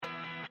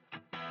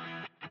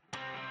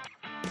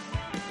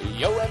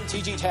Yo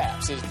MTG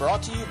Taps is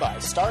brought to you by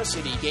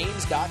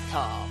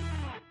StarCityGames.com.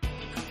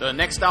 The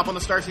next stop on the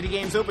Star City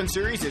Games Open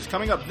Series is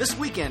coming up this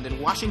weekend in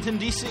Washington,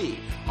 D.C.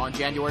 On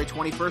January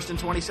 21st and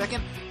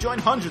 22nd, join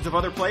hundreds of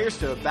other players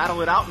to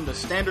battle it out in the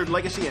Standard,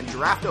 Legacy, and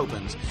Draft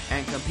Opens,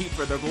 and compete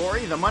for the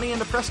glory, the money,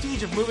 and the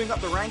prestige of moving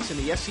up the ranks in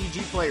the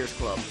SCG Players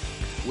Club.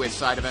 With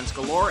side events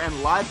galore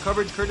and live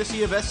coverage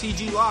courtesy of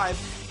SCG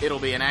Live, it'll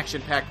be an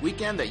action-packed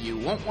weekend that you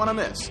won't want to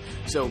miss.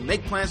 So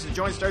make plans to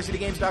join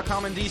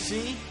StarCityGames.com in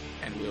D.C.,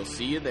 and we'll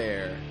see you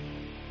there.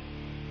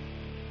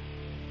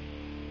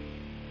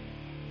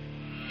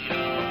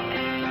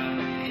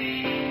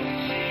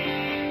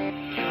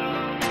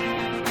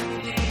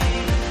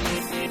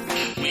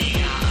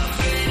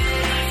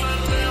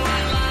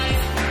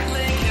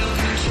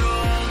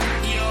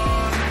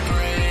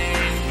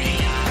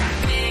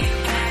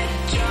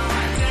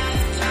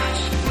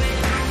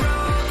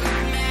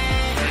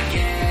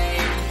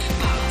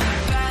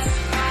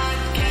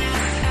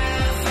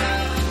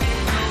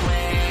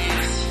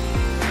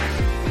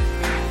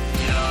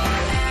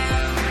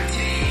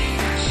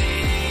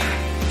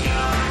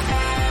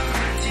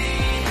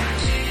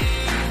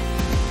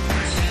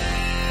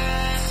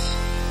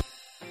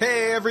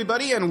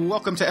 Everybody, and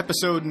welcome to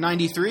episode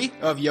 93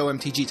 of Yo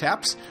MTG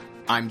Taps.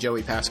 I'm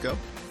Joey Pasco.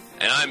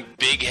 And I'm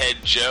Big Head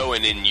Joe,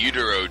 and In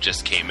Utero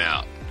just came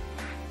out.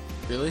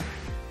 Really?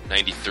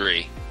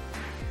 93.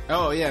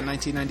 Oh, yeah,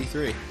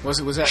 1993. Was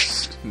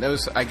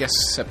that, I guess,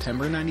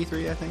 September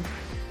 93, I think?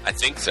 I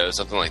think so,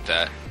 something like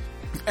that.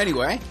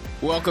 Anyway,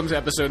 welcome to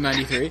episode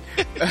 93.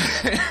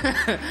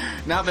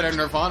 Now that our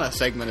Nirvana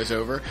segment is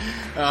over,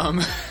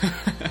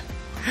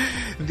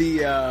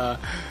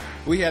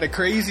 we had a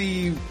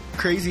crazy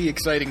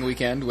exciting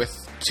weekend with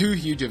two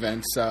huge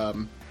events,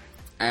 and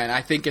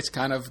I think it's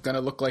kind of going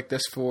to look like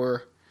this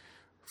for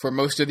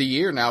most of the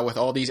year now with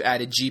all these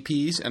added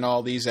GPs and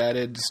all these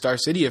added Star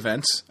City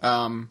events.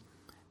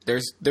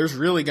 There's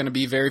really going to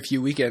be very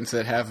few weekends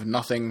that have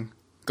nothing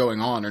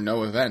going on or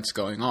no events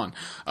going on.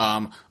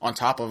 On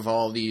top of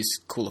all these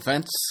cool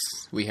events,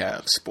 we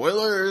have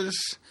spoilers.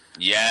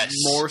 Yes.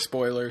 More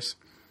spoilers.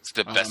 It's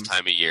the best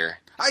time of year.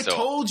 I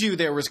told you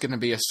there was going to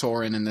be a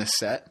Sorin in this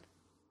set.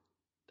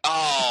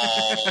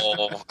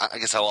 Oh, I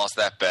guess I lost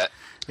that bet.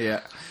 Yeah.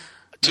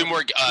 Two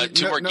more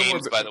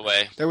games, by the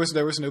way. There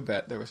was no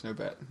bet. There was no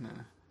bet. No.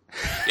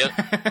 Yep.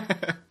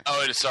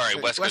 Oh, sorry.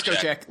 Wesco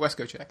check.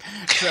 Wesco check.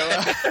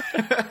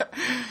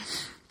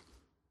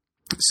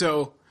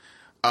 So,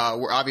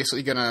 we're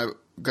obviously gonna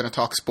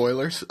talk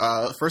spoilers.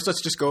 First,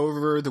 let's just go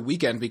over the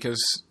weekend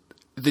because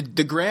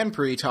the Grand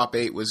Prix top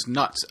 8 was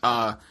nuts.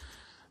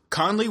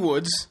 Conley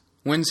Woods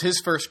wins his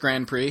first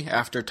Grand Prix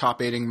after top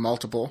 8ing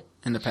multiple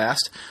in the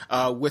past,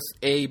 with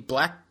a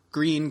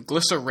black-green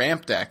Glissa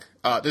ramp deck.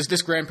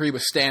 This Grand Prix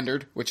was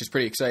standard, which is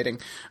pretty exciting.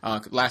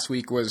 Last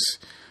week was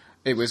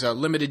a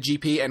limited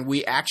GP, and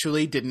we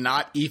actually did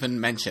not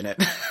even mention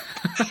it.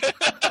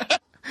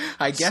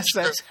 I guess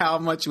that's how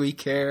much we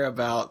care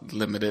about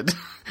limited.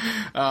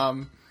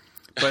 Yeah,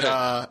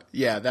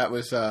 that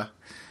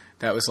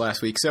was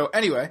last week. So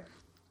anyway,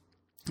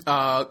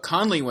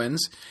 Conley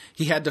wins.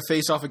 He had to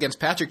face off against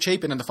Patrick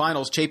Chapin in the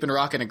finals. Chapin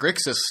rocking a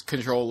Grixis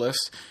control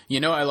list. You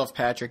know I love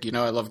Patrick. You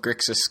know I love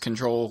Grixis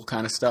control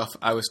kind of stuff.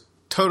 I was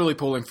totally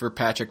pulling for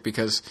Patrick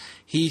because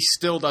he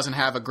still doesn't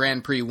have a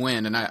Grand Prix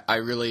win, and I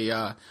really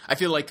I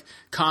feel like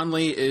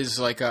Conley is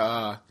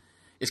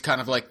is kind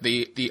of like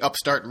the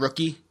upstart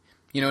rookie.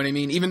 You know what I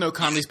mean? Even though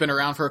Conley's been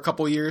around for a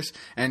couple years,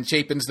 and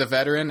Chapin's the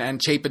veteran,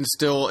 and Chapin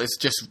still is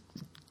just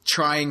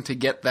trying to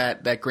get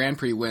that Grand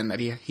Prix win that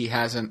he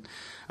hasn't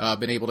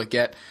been able to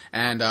get.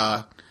 And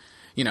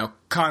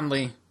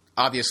Conley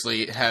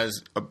obviously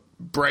has a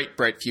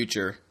bright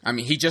future. I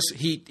mean,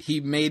 he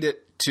made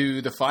it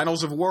to the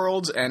finals of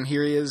Worlds, and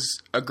here he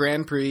is, a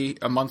Grand Prix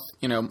 2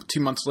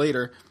 months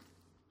later,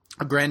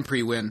 a Grand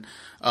Prix win.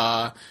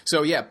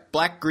 So yeah,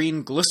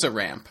 black-green Glissa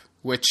ramp,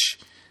 which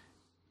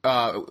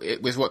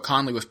it was what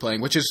Conley was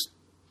playing, which is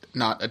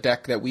not a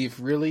deck that we've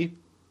really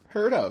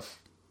heard of.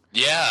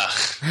 Yeah.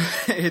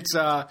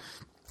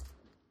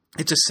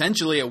 It's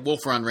essentially a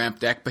Wolf Run ramp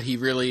deck, but he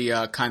really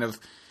kind of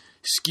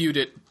skewed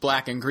it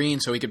black and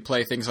green so he could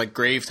play things like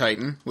Grave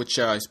Titan, which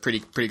is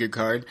pretty good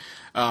card.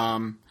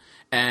 And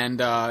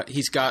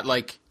he's got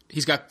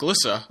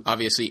Glissa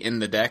obviously in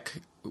the deck,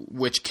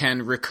 which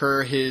can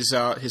recur his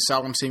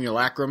Solemn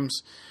Simulacrums,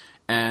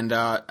 and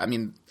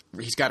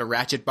he's got a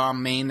Ratchet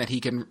Bomb main that he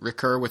can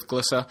recur with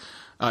Glissa.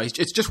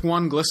 It's just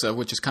one Glissa,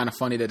 which is kind of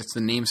funny that it's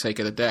the namesake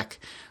of the deck,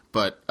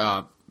 but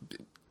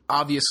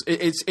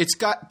it's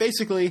got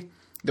basically.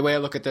 The way I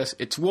look at this,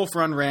 it's Wolf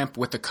Run ramp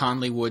with the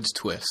Conley Woods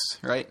twist,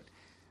 right?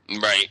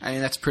 Right. I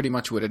mean, that's pretty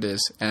much what it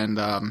is. And,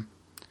 I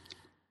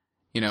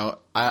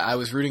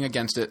was rooting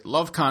against it.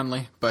 Love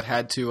Conley, but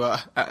had to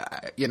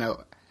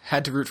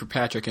root for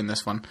Patrick in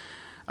this one.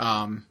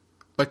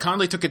 But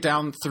Conley took it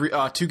down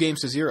 2 games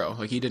to 0.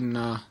 Like, he didn't,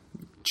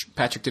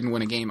 Patrick didn't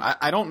win a game.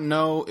 I don't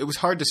know. It was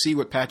hard to see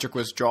what Patrick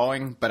was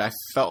drawing, but I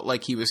felt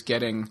like he was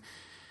getting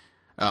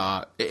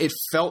It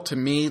felt to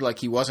me like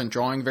he wasn't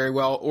drawing very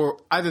well, or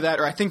either that,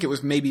 or I think it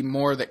was maybe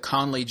more that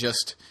Conley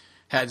just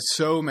had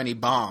so many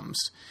bombs.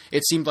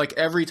 It seemed like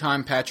every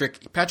time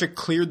Patrick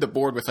cleared the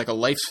board with like a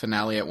Life's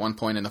finale at one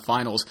point in the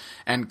finals,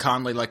 and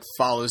Conley like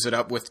follows it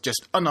up with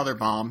just another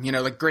bomb,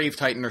 like Grave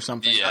Titan or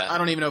something. Yeah. I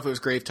don't even know if it was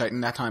Grave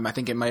Titan that time. I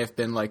think it may have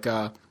been like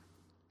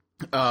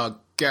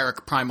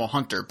Garrick Primal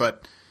Hunter,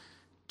 but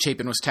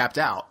Chapin was tapped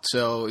out.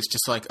 So it's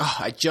just like,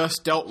 I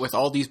just dealt with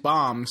all these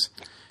bombs,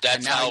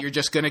 and now you're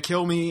just going to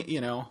kill me,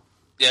 Yeah,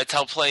 that's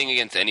how playing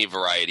against any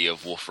variety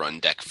of Wolf Run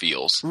deck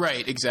feels.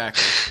 Right,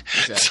 exactly.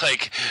 It's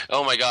like,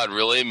 oh my god,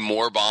 really?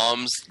 More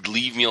bombs?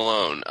 Leave me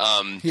alone.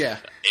 Yeah.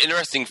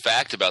 Interesting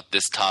fact about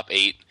this top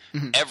 8,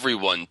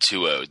 everyone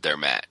 2-0'd their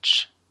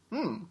match.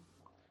 In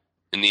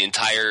the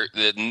entire,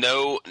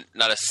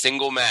 not a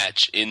single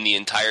match in the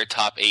entire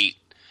top 8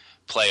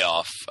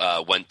 playoff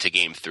went to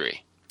game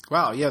 3.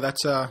 Wow, yeah,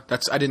 that's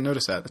I didn't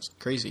notice that. That's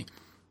crazy.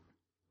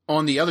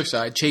 On the other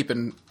side,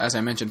 Chapin, as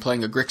I mentioned,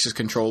 playing a Grixis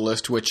control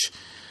list, which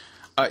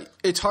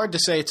it's hard to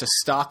say it's a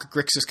stock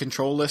Grixis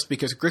control list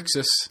because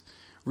Grixis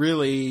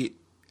really,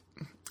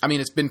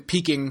 it's been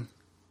peaking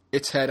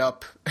its head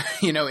up,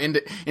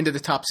 into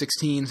the top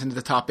 16s, into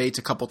the top 8s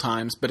a couple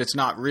times, but it's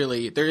not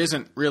really, there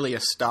isn't really a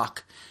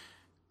stock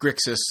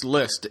Grixis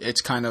list.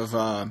 It's kind of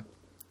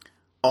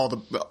all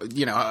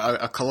the,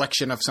 a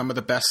collection of some of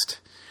the best.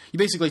 You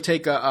basically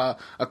take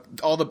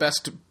all the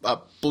best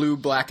blue,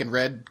 black, and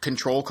red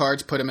control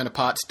cards, put them in a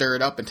pot, stir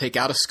it up, and take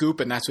out a scoop,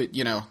 and that's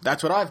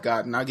what I've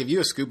got, and I'll give you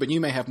a scoop, and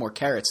you may have more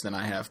carrots than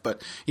I have,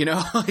 but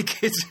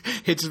like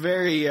it's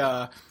very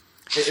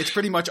it's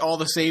pretty much all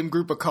the same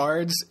group of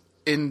cards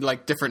in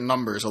like different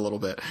numbers a little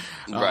bit,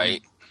 right?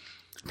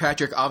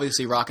 Patrick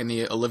obviously rocking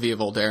the Olivia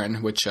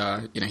Voldaren, which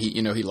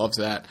he loves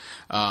that.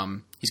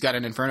 He's got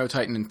an Inferno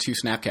Titan and 2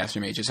 Snapcaster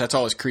Mages. That's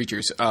all his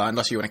creatures,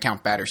 unless you want to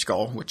count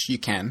Batterskull, which you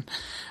can.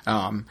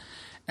 And,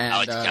 I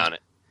like to count it.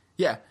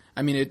 Yeah,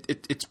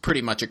 it's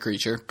pretty much a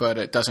creature, but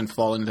it doesn't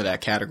fall into that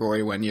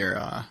category when you're,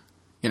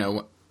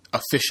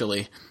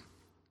 officially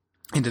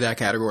into that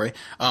category.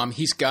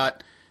 He's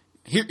got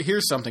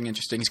here's something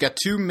interesting. He's got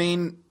 2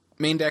 main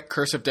deck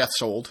Curse of Death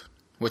Sold,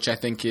 which I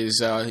think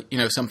is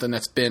something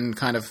that's been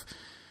kind of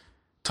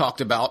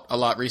talked about a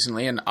lot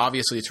recently, and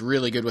obviously it's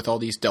really good with all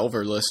these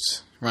Delver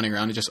lists running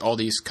around and just all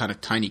these kind of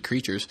tiny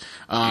creatures.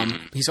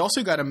 He's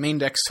also got a main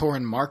deck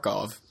Sorin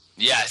Markov.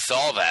 Yeah, I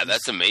saw that.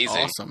 That's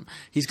amazing. Awesome.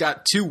 He's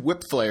got 2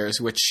 Whip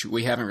Flares, which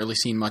we haven't really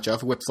seen much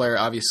of. Whip Flare,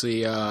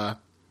 obviously,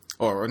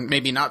 or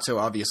maybe not so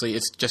obviously,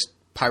 it's just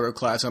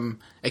Pyroclasm,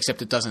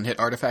 except it doesn't hit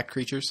artifact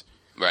creatures.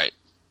 Right.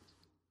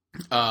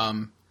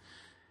 And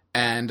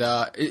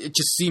it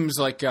just seems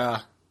like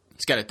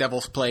he's got a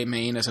Devil's Play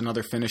main as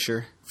another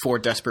finisher, 4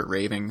 Desperate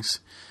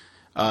Ravings.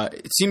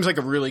 It seems like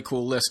a really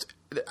cool list.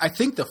 I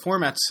think the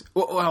format's...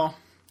 Well,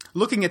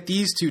 looking at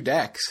these 2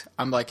 decks,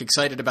 I'm like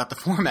excited about the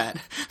format.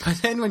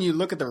 But then when you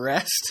look at the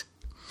rest...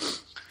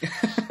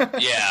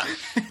 Yeah.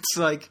 It's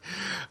like,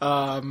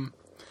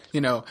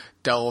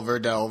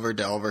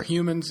 Delver,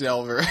 Humans,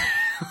 Delver.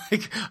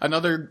 Like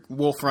another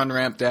Wolf Run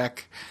ramp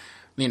deck,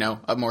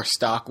 a more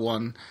stock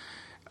one.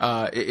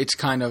 It's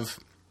kind of...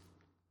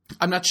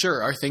 I'm not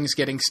sure. Are things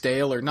getting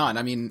stale or not?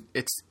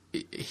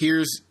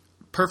 Here's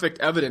perfect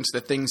evidence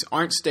that things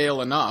aren't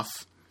stale enough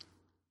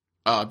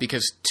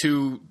because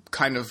 2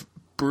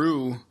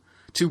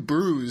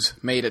 brews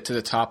made it to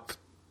the top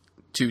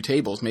 2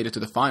 tables, made it to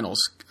the finals.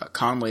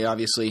 Conley,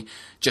 obviously,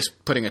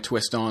 just putting a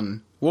twist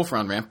on Wolf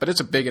Run ramp, but it's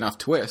a big enough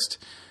twist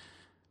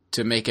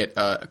to make it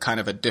kind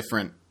of a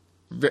different,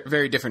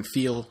 very different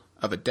feel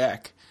of a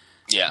deck.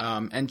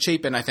 Yeah. And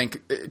Chapin, I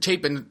think...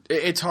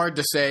 it's hard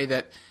to say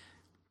that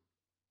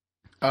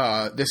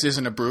this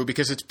isn't a brew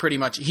because it's pretty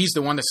much... He's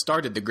the one that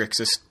started the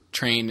Grixis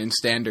train in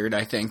Standard,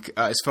 I think,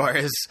 as far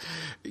as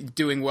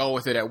doing well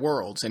with it at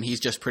Worlds. And he's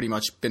just pretty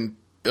much been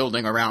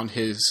building around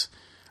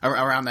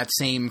around that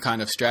same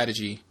kind of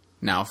strategy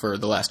now for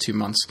the last 2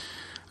 months.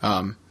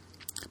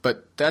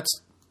 But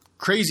that's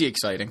crazy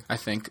exciting, I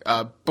think.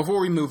 Before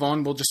we move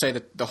on, we'll just say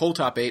that the whole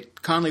top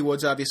 8, Conley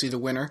Wood's obviously the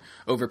winner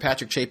over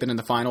Patrick Chapin in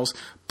the finals.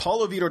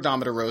 Paulo Vitor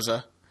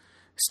Damarosa,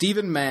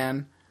 Stephen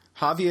Mann,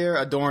 Javier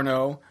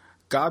Adorno,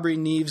 Gabri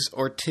Neves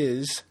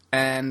Ortiz,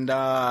 and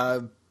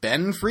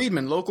Ben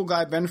Friedman, local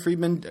guy Ben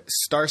Friedman,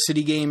 Star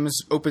City Games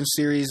Open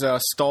Series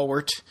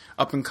stalwart,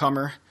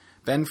 up-and-comer.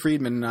 Ben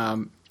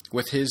Friedman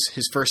with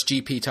his first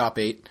GP top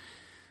 8.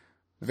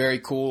 Very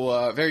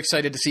cool. Very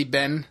excited to see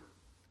Ben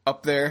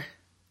up there.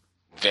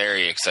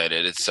 Very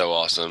excited. It's so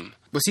awesome.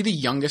 Was he the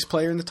youngest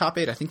player in the top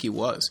 8? I think he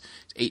was.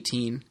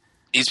 18.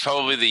 He's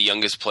probably the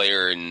youngest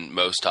player in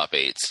most top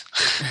 8s.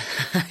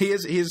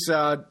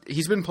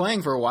 He's been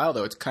playing for a while,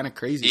 though. It's kind of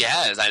crazy. He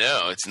has, I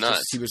know. It's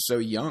nuts. He was so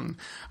young.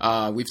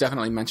 We've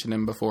definitely mentioned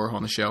him before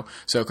on the show.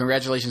 So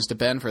congratulations to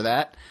Ben for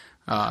that.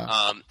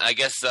 I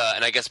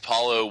guess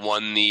Paulo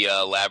won the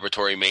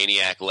Laboratory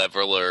Maniac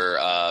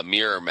Leveler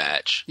mirror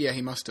match. Yeah,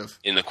 he must have.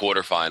 In the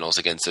quarterfinals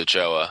against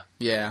Ochoa.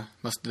 Yeah,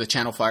 the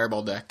Channel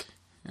Fireball deck.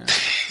 Yeah.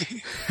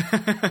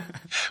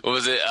 What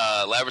was it?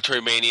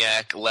 Laboratory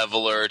Maniac,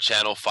 Leveler,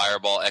 Channel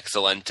Fireball,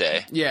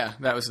 Excelente. Yeah,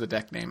 that was the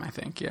deck name, I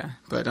think, yeah.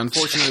 But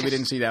unfortunately, we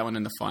didn't see that one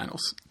in the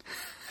finals.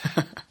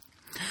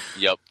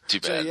 Yep, too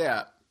bad. So,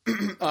 yeah.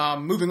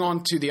 Moving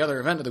on to the other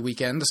event of the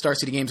weekend, the Star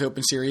City Games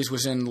Open Series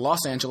was in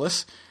Los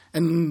Angeles.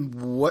 And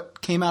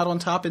what came out on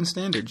top in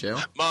Standard, Joe?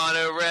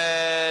 Mono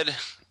Red.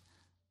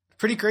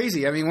 Pretty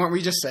crazy. I mean, weren't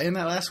we just saying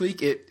that last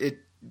week? It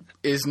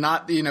is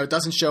not, it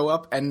doesn't show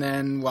up, and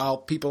then while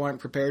people aren't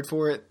prepared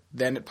for it,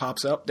 then it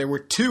pops up. There were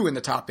 2 in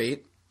the top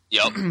 8.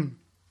 Yep.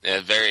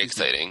 Yeah, very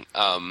exciting.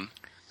 I've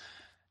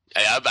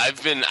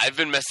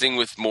been messing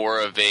with more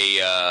of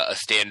a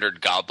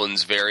standard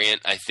Goblins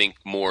variant. I think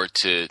more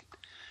to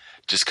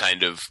just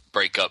kind of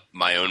break up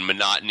my own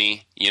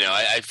monotony.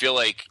 I feel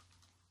like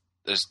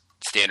there's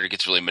standard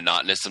gets really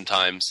monotonous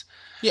sometimes.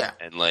 Yeah.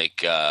 And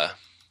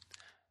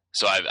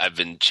so I've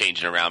been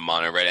changing around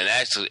mono red, and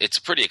actually it's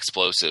pretty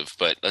explosive.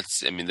 But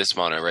this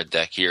mono red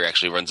deck here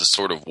actually runs a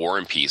Sword of War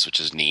and Peace,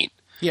 which is neat.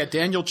 Yeah,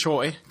 Daniel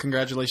Choi.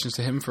 Congratulations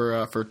to him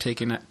for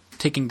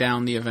taking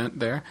down the event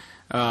there.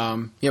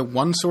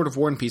 One Sword of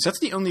War and Peace. That's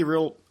the only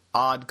real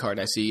odd card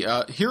I see.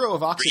 Hero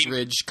of Oxid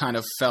Ridge kind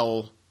of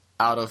fell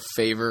out of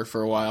favor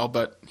for a while,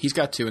 but he's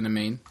got 2 in the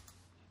main.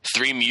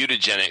 3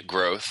 mutagenic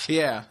growth.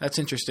 Yeah, that's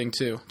interesting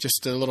too.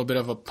 Just a little bit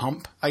of a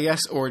pump, I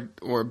guess, or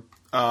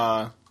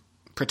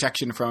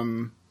protection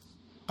from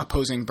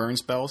opposing burn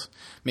spells.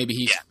 Maybe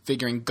he's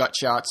figuring gut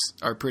shots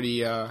are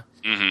pretty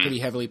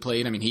heavily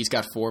played. I mean, he's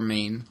got 4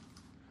 main.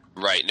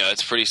 Right. No,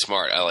 it's pretty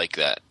smart. I like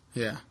that.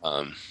 Yeah.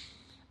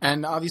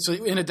 And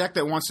obviously, in a deck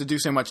that wants to do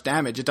so much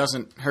damage, it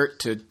doesn't hurt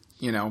to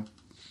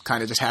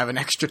kind of just have an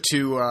extra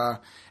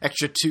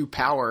 2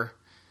 power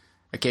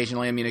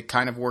occasionally. I mean, it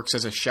kind of works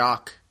as a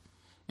shock.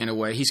 In a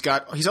way, he's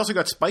also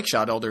got Spike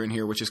Shot Elder in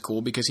here, which is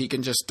cool because he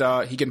can just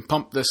he can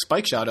pump the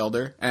Spike Shot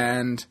Elder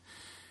and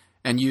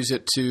use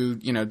it to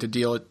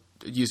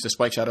use the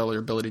Spike Shot Elder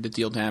ability to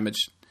deal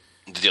damage.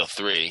 To deal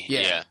 3,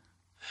 yeah.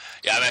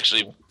 I'm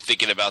actually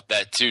thinking about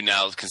that too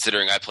now,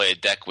 considering I play a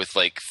deck with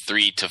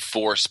 3 to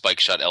 4 Spike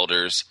Shot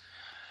Elders.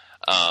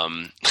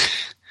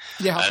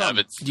 Yeah, how come?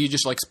 Do you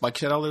just like Spike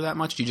Shot Elder that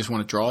much? Do you just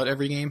want to draw it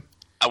every game?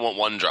 I want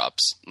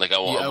 1-drops. I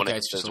want it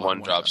as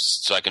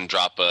 1-drops, so I can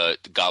drop a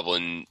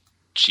Goblin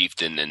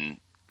Chieftain and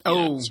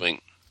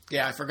swing.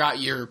 Yeah, I forgot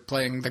you're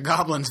playing the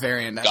Goblins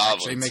variant. That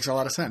actually makes a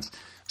lot of sense.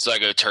 So I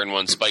go turn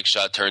 1 Spike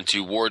Shot, turn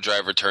 2 War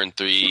Driver, turn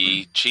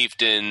 3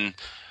 Chieftain,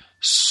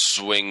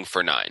 swing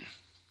for 9.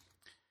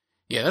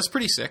 Yeah, that's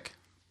pretty sick.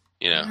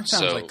 It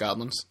sounds like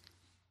Goblins.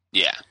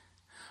 Yeah.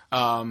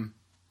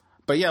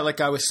 But yeah, like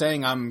I was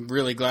saying, I'm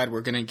really glad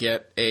we're going to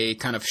get a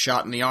kind of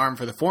shot in the arm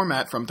for the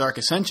format from Dark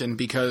Ascension,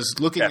 because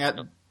looking at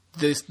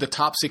the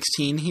top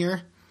 16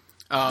 here,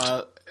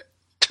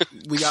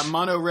 we got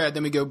mono red,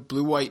 then we go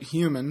blue-white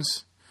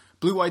humans,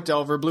 blue-white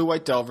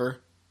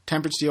delver,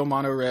 tempered steel,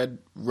 mono red,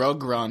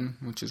 rug run,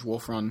 which is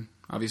wolf run,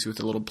 obviously with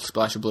a little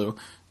splash of blue,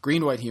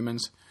 green-white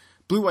humans,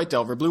 blue-white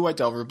delver, blue-white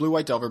delver,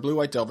 blue-white delver,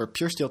 blue-white delver,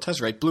 pure steel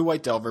tesseract,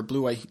 blue-white delver,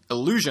 blue-white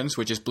illusions,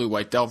 which is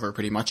blue-white delver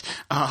pretty much,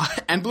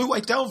 and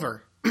blue-white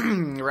delver,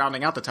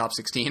 rounding out the top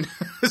 16.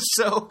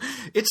 So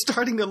it's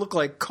starting to look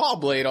like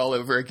Callblade all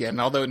over again,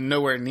 although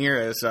nowhere near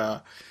as,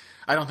 I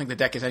don't think the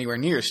deck is anywhere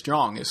near as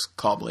strong as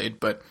Callblade,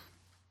 but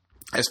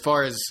as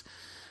far as,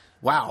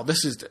 wow,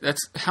 that's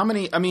how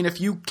many, I mean,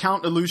 if you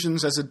count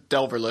illusions as a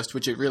delver list,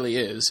 which it really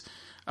is,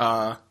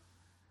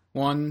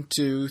 1,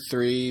 2,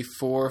 3,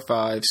 4,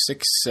 5,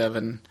 6,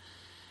 7,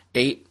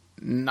 8,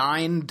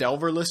 9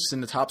 delver lists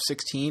in the top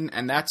 16,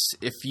 and that's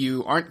if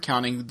you aren't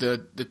counting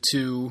the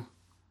 2,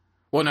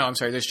 well, no, I'm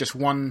sorry, there's just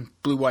 1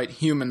 blue-white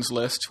humans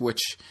list,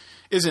 which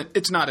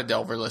it's not a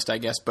delver list, I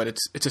guess, but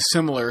it's a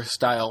similar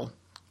style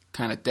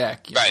kind of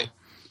deck. Right.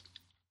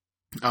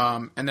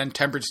 And then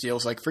Tempered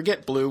Steel's like,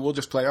 forget blue, we'll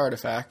just play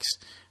artifacts.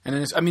 And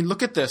then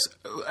look at this.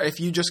 If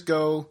you just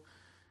go,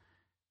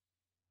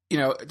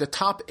 the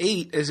top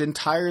 8 is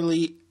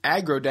entirely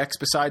aggro decks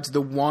besides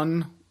the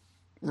 1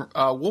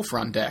 Wolf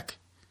Run deck.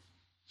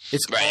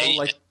 It's all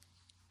like,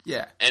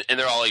 yeah. And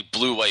they're all like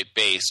blue-white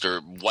based,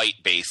 or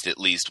white-based at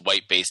least,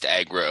 white-based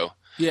aggro.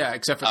 Yeah,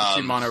 except for the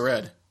 2 mono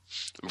red.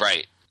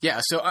 Right. Yeah,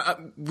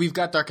 so we've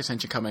got Dark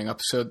Ascension coming up,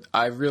 so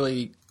I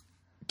really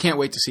can't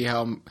wait to see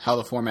how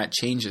the format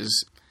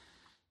changes.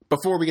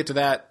 Before we get to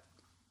that,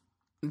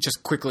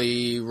 just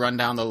quickly run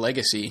down the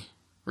Legacy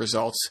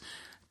results.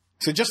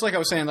 So just like I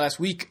was saying last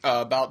week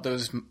about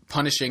those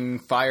punishing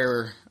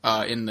fire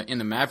in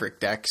the Maverick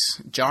decks,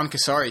 John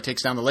Casari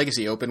takes down the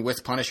Legacy Open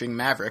with punishing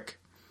Maverick.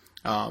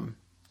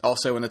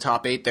 Also in the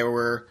top 8, there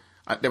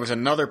was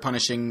another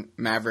punishing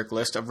Maverick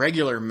list, a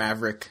regular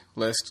Maverick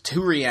list,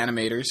 2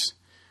 Reanimators,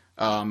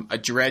 a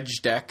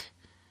Dredge deck,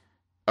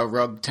 a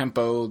Rug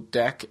Tempo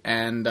deck,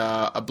 and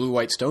a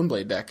Blue-White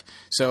Stoneblade deck.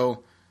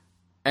 So,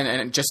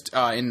 and just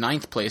in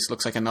 9th place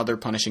looks like another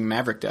punishing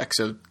Maverick deck.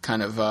 So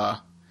kind of you're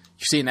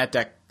seeing that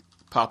deck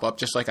pop up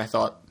just like I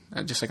thought,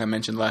 just like I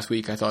mentioned last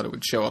week. I thought it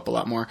would show up a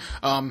lot more.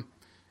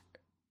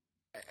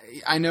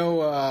 I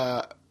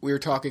know we were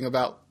talking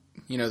about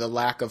the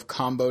lack of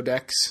combo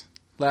decks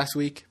last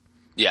week?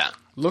 Yeah.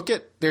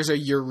 There's a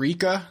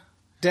Eureka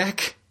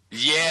deck.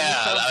 Yeah,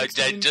 I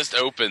just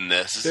opened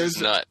this. This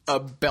is nuts. A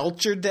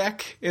Belcher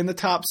deck in the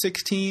top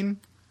 16.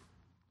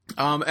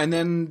 And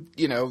then,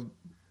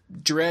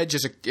 Dredge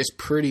is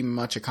pretty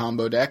much a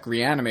combo deck.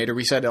 Reanimator,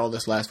 we said all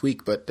this last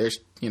week, but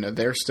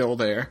they're still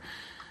there.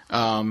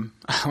 I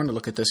want to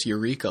look at this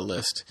Eureka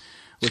list,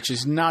 which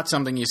is not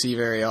something you see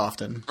very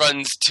often.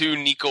 Runs 2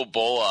 Nico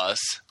Bolas.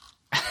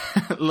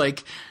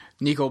 Like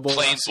Nico Bolas.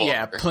 Planeswalker.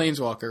 Yeah,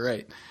 Planeswalker,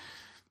 right.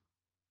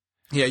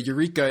 Yeah,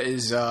 Eureka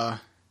is...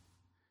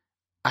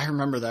 I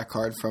remember that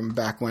card from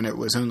back when it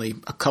was only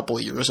a couple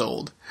years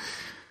old.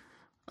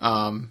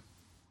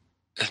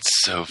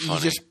 It's so funny. You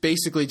just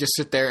basically just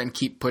sit there and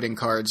keep putting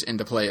cards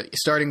into play.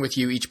 Starting with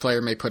you, each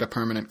player may put a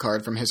permanent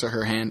card from his or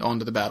her hand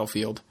onto the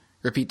battlefield.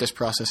 Repeat this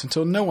process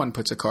until no one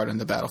puts a card in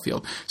the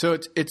battlefield. So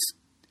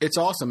it's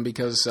awesome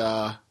because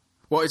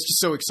it's just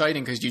so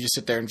exciting because you just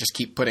sit there and just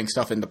keep putting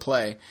stuff into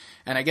play.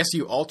 And I guess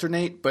you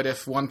alternate, but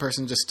if one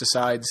person just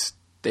decides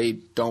they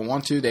don't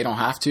want to, they don't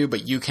have to,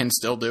 but you can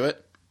still do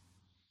it.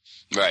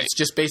 Right. It's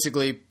just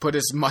basically put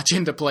as much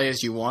into play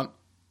as you want.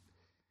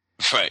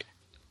 Right.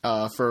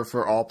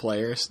 For all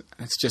players.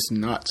 It's just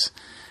nuts.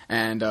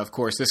 And, of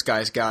course, this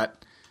guy's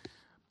got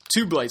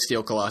 2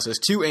 Blightsteel Colossus,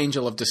 2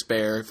 Angel of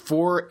Despair,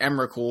 4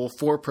 Emrakul,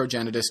 4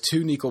 Progenitus,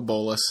 2 Nico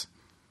Bolas.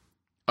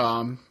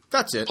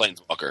 That's it.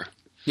 Planeswalker.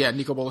 Yeah,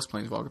 Nico Bolas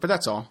Planeswalker. But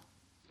that's all.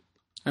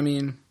 I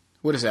mean,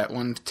 what is that?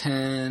 1,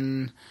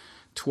 10,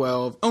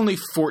 12, only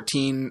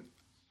 14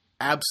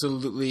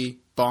 absolutely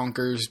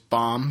bonkers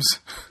bombs.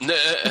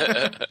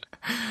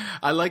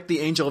 I like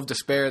the Angel of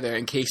Despair there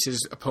in case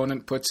his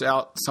opponent puts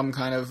out some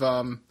kind of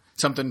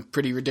something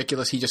pretty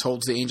ridiculous. He just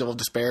holds the Angel of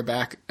Despair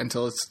back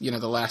until it's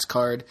the last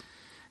card,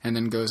 and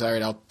then goes, all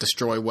right, I'll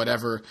destroy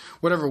whatever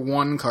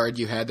one card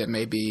you had that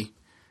may be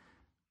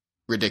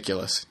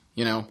ridiculous.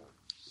 It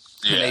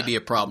may be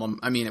a problem.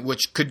 I mean,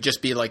 which could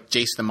just be like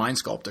Jace the Mind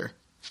Sculptor,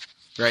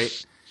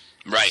 right?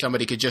 Right.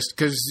 Somebody could just,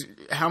 because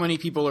how many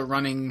people are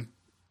running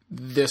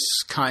this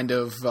kind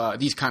of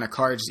these kind of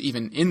cards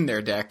even in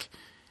their deck?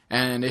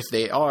 And if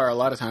they are, a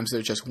lot of times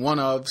they're just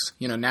one-ofs.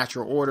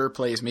 Natural Order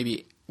plays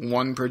maybe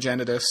 1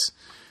 Progenitus.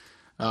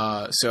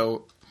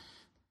 So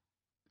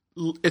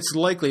it's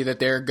likely that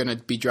they're going to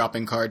be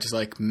dropping cards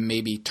like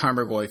maybe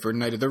Tarmogoyf for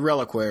Knight of the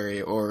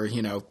Reliquary or,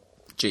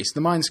 Jace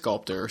the Mind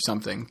Sculptor or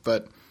something.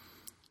 But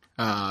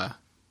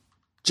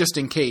just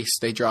in case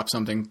they drop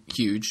something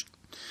huge.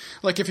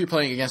 Like if you're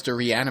playing against a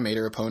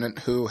Reanimator opponent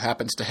who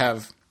happens to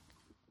have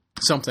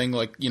something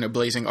like,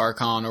 Blazing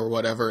Archon or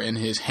whatever in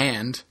his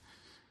hand...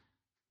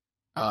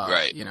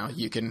 right.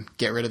 You can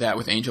get rid of that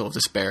with Angel of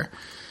Despair.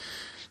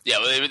 Yeah,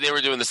 well, they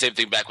were doing the same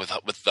thing back with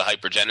the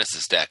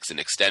Hypergenesis decks and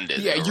Extended.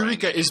 Yeah,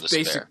 Eureka is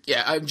basic.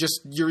 Yeah,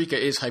 Eureka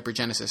is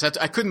Hypergenesis.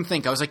 I couldn't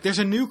think. I was like, there's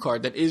a new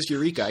card that is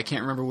Eureka. I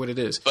can't remember what it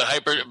is. But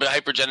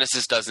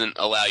Hypergenesis doesn't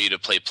allow you to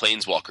play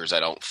Planeswalkers, I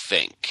don't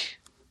think.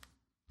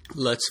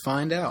 Let's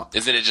find out.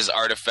 Isn't it just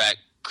artifact,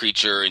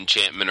 creature,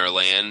 enchantment, or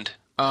land?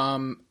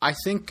 I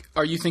think.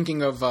 Are you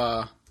thinking of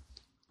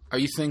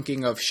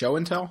Show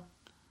and Tell?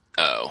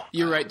 Oh.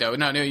 You're right, though.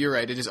 No, you're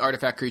right. It is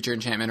artifact, creature,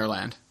 enchantment, or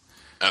land.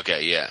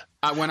 Okay, yeah.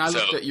 When I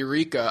looked at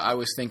Eureka, I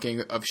was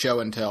thinking of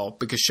Show and Tell,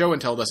 because Show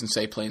and Tell doesn't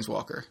say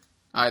Planeswalker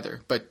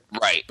either. But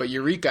right. But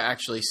Eureka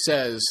actually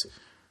says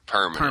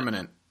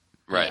permanent.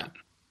 Right. Yeah.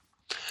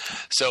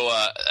 So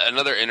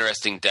another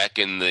interesting deck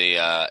in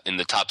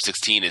the top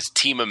 16 is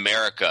Team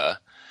America,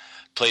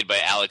 played by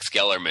Alex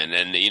Gellerman.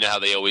 And you know how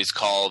they always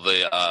call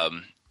the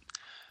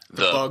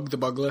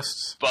bug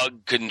lists?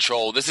 Bug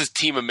control. This is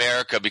Team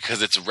America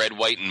because it's red,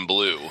 white, and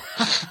blue.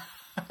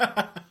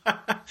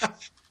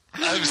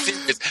 I'm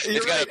serious.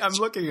 You're right. I'm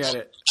looking at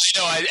it.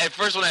 At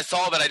first when I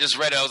saw that, I just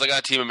read it. I was like,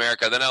 Team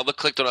America. Then I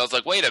clicked on it. I was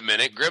like, wait a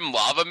minute. Grim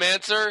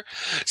Lavamancer,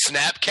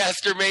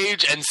 Snapcaster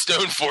Mage, and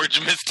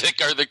Stoneforge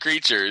Mystic are the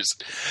creatures.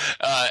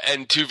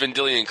 And 2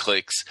 Vendilion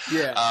Clicks.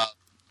 Yeah.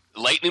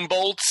 Lightning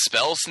Bolt,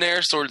 Spell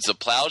Snare, Swords of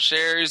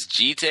Plowshares,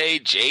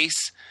 Jite,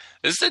 Jace.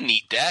 This is a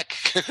neat deck.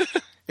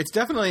 It's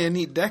definitely a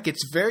neat deck.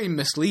 It's very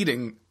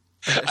misleading.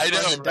 I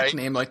know, the deck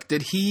name. Like,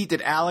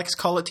 did Alex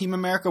call it Team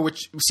America?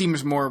 Which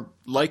seems more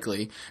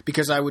likely,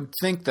 because I would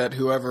think that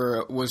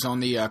whoever was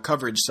on the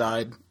coverage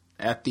side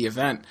at the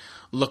event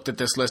looked at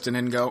this list and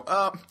then go,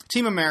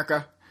 Team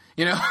America.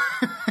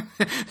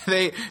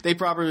 They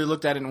probably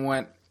looked at it and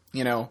went,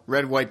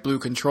 red, white, blue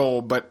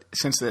control. But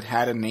since it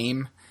had a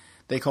name,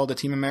 they called it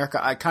Team America.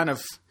 I kind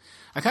of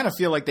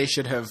feel like they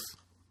should have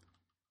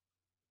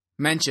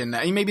mentioned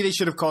that. Maybe they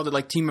should have called it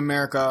like Team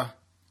America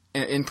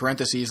in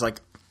parentheses, like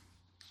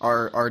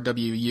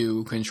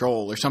RWU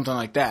control or something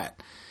like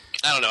that.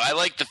 I don't know. I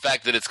like the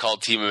fact that it's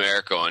called Team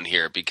America on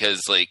here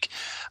because,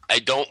 I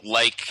don't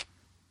like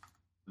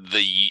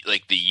the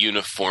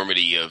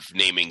uniformity of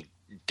naming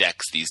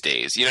decks these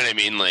days. You know what I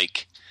mean?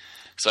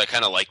 So I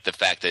kind of like the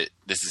fact that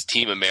this is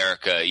Team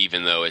America,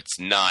 even though it's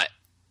not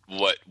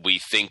what we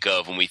think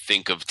of when we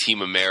think of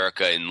Team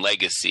America in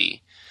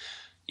Legacy.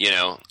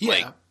 Yeah.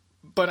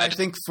 But I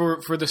think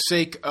for the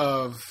sake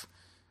of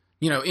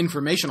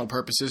informational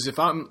purposes, if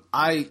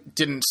I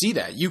didn't see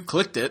that, you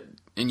clicked it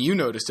and you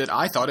noticed it,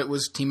 I thought it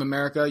was Team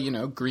America,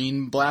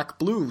 green, black,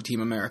 blue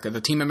Team America,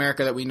 the Team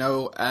America that we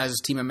know as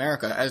Team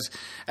America,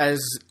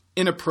 as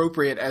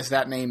inappropriate as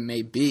that name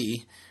may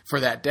be for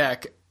that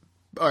deck,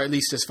 or at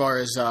least as far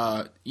as,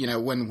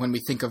 when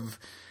we think of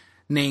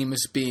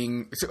names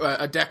being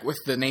a deck with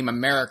the name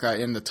America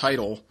in the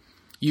title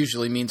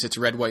usually means it's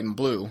red, white, and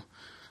blue.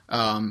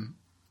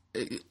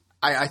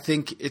 I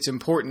think it's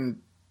important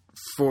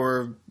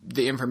for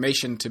the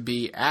information to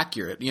be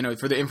accurate,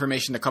 for the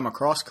information to come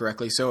across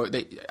correctly. So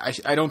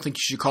I don't think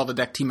you should call the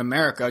deck Team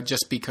America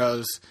just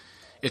because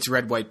it's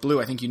red, white, blue.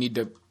 I think you need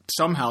to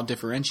somehow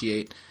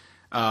differentiate,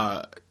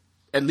 at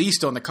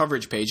least on the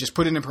coverage page. Just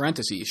put it in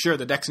parentheses. Sure,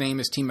 the deck's name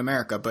is Team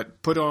America,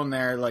 but put on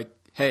there like,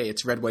 hey,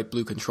 it's red, white,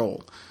 blue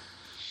control.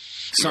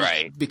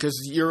 Right. Because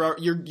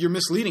you're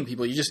misleading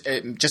people.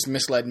 It just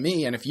misled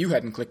me, and if you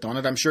hadn't clicked on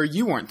it, I'm sure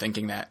you weren't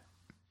thinking that.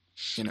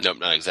 Nope,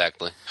 not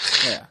exactly.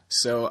 Yeah.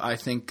 So I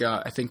think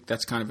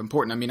that's kind of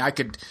important. I mean, I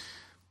could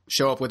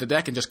show up with a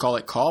deck and just call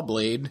it Call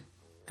Blade,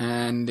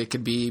 and it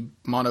could be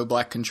mono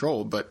black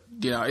control. But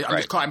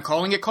I'm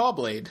calling it Call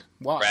Blade.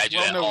 Why? Right, I do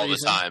that all the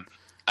time.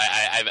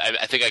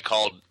 I think I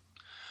called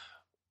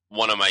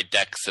one of my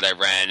decks that I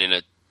ran in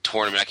a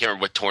tournament. I can't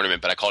remember what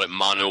tournament, but I called it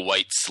Mono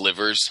White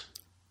Slivers.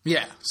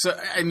 Yeah. So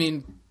I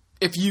mean,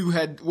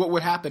 what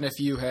would happen if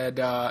you had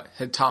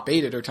top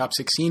 8'd or top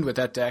 16'd with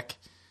that deck?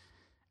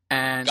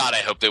 And God,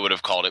 I hope they would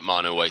have called it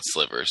Mono White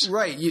Slivers.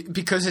 Right,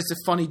 because it's a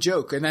funny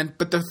joke.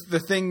 But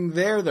the thing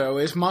there, though,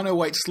 is Mono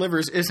White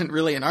Slivers isn't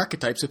really an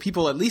archetype, so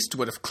people at least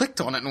would have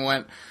clicked on it and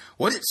went,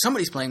 "What?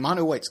 Somebody's playing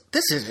Mono White.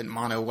 This isn't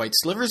Mono White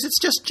Slivers. It's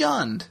just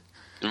Jund."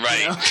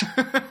 Right.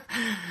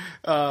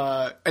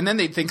 And then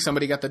they'd think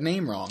somebody got the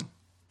name wrong.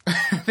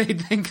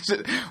 They'd think,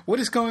 what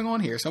is going on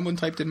here? Someone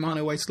typed in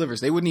Mono White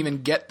Slivers. They wouldn't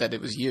even get that it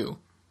was you.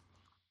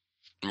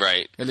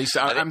 Right. At least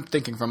I'm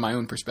thinking from my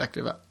own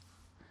perspective.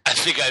 I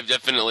think I've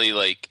definitely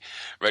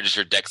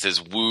registered decks as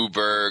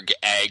Wooburg,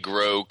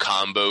 aggro,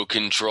 combo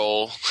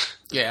control.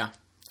 Yeah.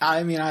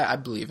 I mean, I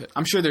believe it.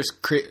 I'm sure there's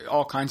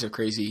all kinds of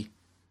crazy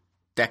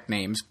deck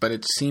names, but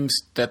it seems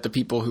that the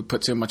people who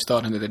put so much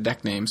thought into the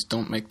deck names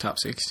don't make top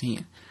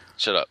 16.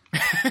 Shut up.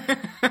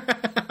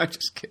 I'm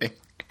just kidding.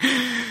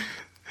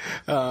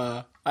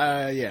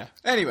 Yeah.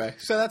 Anyway,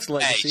 so that's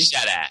Legacy. Hey,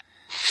 shut up.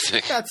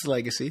 That's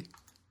Legacy.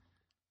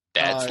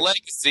 That's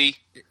Legacy.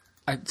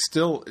 It's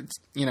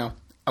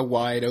a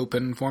wide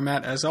open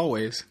format as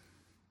always.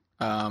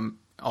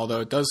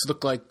 Although it does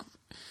look like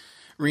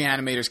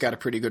Reanimator's got a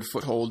pretty good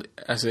foothold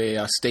as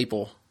a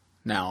staple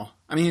now.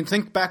 I mean,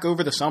 think back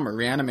over the summer.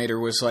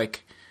 Reanimator was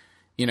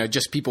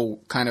just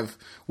people kind of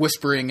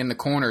whispering in the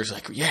corners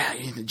like, yeah,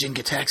 Jin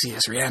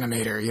Gataxias,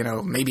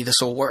 Reanimator, maybe this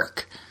will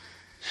work.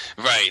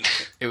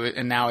 Right.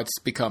 And now it's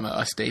become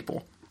a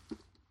staple.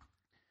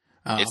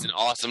 It's an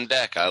awesome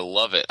deck. I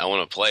love it. I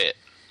want to play it.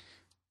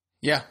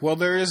 Yeah, well,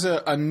 there is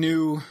a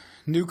new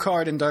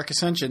card in Dark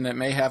Ascension that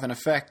may have an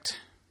effect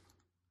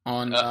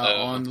on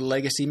the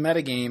Legacy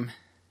metagame.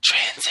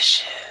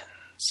 Transitions.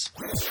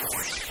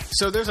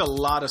 So there's a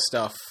lot of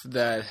stuff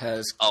that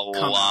has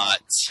come out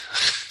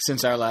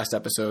since our last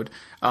episode.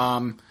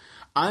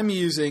 I'm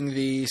using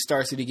the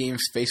Star City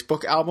Games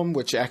Facebook album,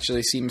 which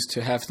actually seems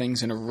to have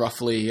things in a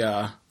roughly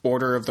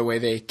order of the way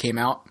they came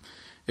out.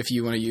 If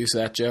you want to use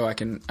that, Joe, I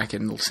can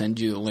send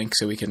you the link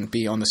so we can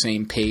be on the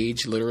same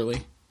page,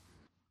 literally.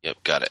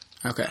 Yep, got it.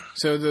 Okay,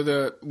 so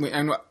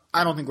and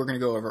I don't think we're going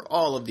to go over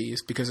all of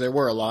these because there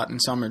were a lot, and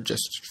some are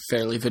just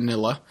fairly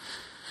vanilla.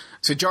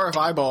 So Jar of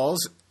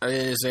Eyeballs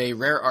is a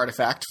rare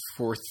artifact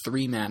for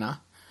 3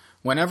 mana.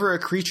 Whenever a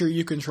creature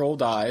you control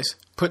dies,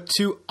 put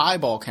 2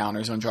 eyeball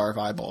counters on Jar of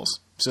Eyeballs.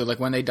 So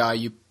when they die,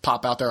 you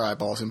pop out their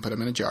eyeballs and put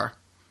them in a jar.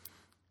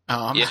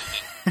 Yeah.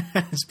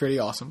 It's pretty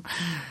awesome.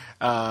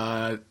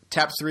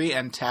 Tap 3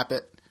 and tap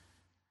it.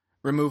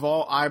 Remove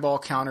all eyeball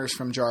counters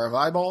from Jar of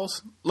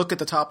Eyeballs. Look at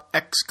the top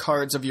X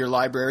cards of your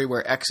library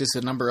where X is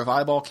the number of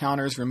eyeball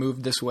counters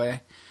removed this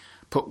way.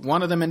 Put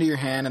one of them into your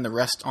hand and the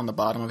rest on the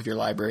bottom of your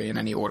library in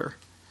any order.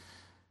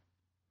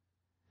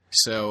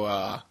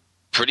 So,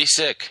 pretty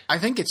sick. I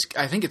think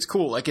it's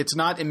cool. It's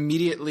not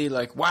immediately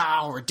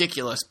wow,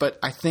 ridiculous,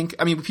 but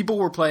people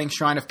were playing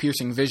Shrine of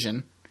Piercing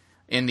Vision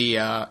in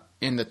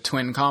the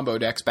twin combo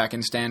decks back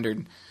in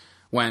Standard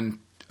when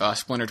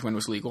Splinter Twin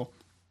was legal.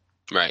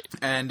 Right.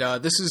 And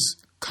this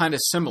is kind of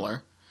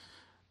similar.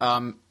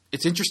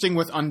 It's interesting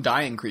with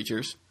undying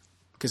creatures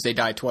because they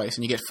die twice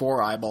and you get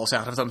 4 eyeballs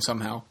out of them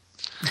somehow.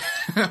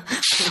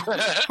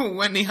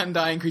 When the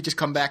undying creatures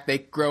come back, they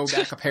grow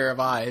back a pair of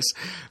eyes,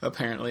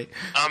 apparently.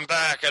 I'm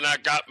back and I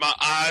got my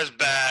eyes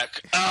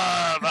back.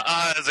 My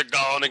eyes are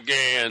gone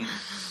again.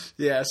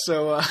 Yeah,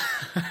 so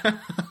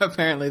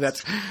apparently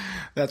that's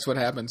what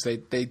happens.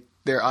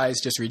 Their eyes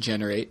just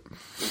regenerate.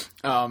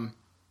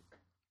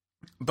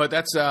 But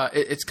that's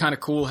it's kind of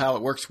cool how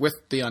it works with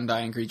the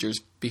undying creatures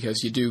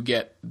because you do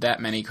get that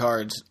many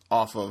cards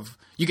off of.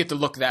 You get to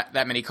look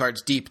that many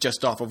cards deep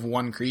just off of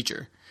one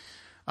creature.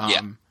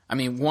 Yeah. I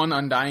mean, one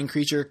undying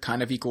creature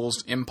kind of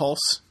equals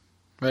impulse,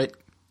 right?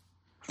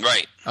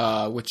 Right.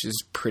 Which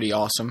is pretty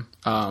awesome.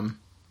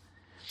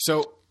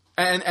 So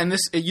and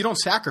this you don't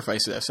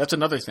sacrifice this. That's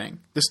another thing.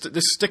 This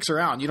sticks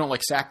around. You don't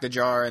like sack the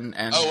jar and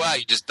oh wow,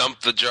 you just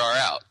dump the jar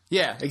out.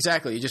 Yeah,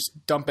 exactly. You just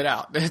dump it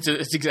out.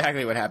 It's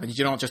exactly what happens.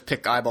 You don't just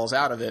pick eyeballs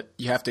out of it.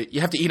 You have to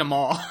eat them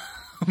all.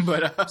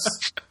 But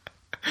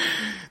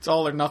it's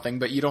all or nothing.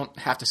 But you don't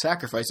have to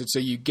sacrifice it, so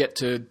you get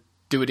to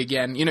do it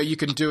again. You know, you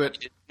can do it.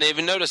 I didn't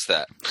even notice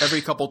that.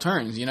 Every couple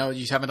turns. You know,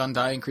 you have an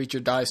undying creature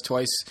dies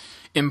twice,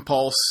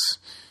 impulse.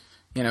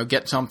 You know,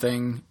 get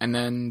something and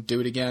then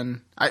do it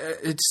again.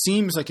 It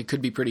seems like it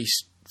could be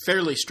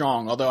fairly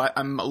strong. Although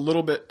I'm a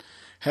little bit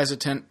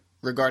hesitant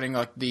regarding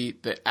like the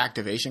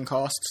activation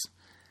costs.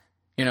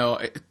 You know,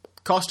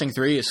 costing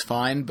 3 is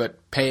fine,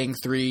 but paying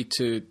 3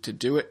 to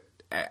do it,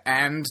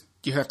 and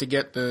you have to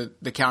get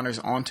the counters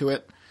onto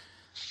it.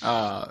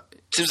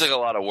 Seems like a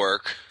lot of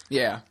work.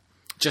 Yeah,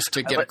 just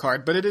to get a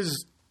card. But it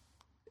is.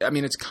 I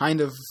mean, it's kind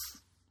of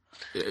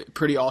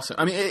pretty awesome.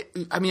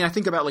 I mean, I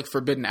think about like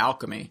Forbidden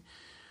Alchemy,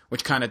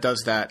 which kind of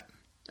does that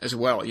as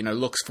well. You know,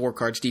 looks 4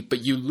 cards deep,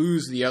 but you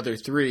lose the other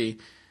 3.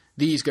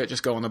 These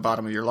just go on the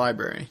bottom of your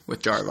library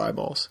with Jar of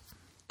Eyeballs.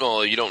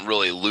 Well, you don't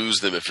really lose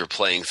them if you're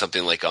playing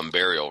something like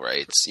Unburial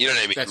Rites. You know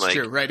what I mean? That's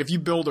true, right? If you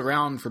build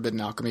around Forbidden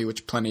Alchemy,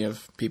 which plenty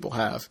of people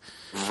have,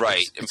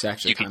 right, it's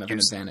actually kind of an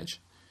advantage.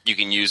 You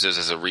can use this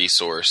as a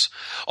resource.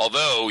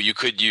 Although you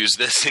could use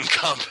this in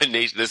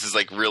combination. This is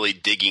like really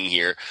digging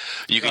here.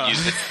 You could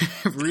use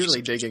it.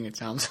 Really digging, it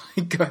sounds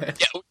like. Go ahead.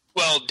 Yeah,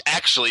 well,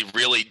 actually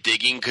really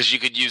digging, because you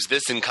could use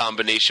this in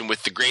combination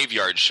with the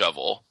Graveyard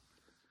Shovel.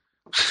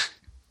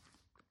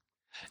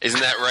 Isn't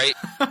that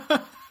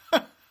right?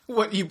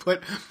 What, you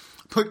put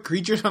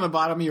creatures on the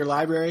bottom of your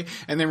library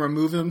and then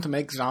remove them to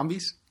make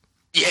zombies?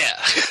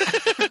 Yeah.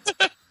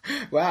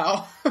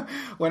 Wow.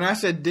 When I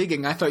said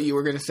digging, I thought you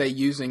were going to say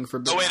using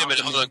for. Oh, wait a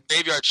minute. Hold on.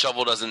 Graveyard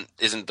Shovel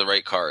isn't the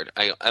right card.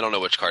 I don't know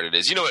which card it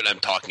is. You know what I'm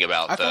talking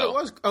about, I though.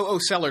 thought it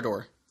was. Cellar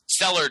Door.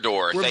 Cellar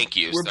Door. Thank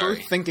you. We're Sorry.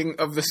 both thinking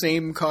of the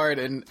same card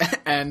and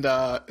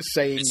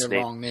saying the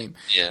wrong name.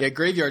 Yeah.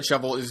 Graveyard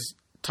Shovel is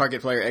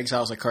target player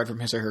exiles a card from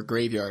his or her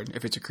graveyard.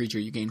 If it's a creature,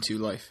 you gain 2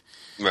 life.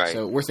 Right.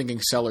 So we're thinking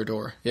Cellar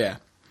Door. Yeah.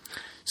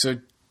 So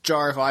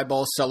Jar of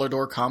Eyeballs, Cellar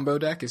Door combo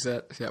deck. Is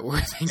that what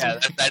we're thinking? Yeah,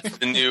 that's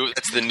the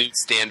new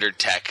standard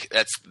tech.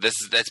 That's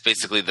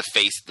basically the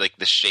face, like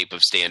the shape of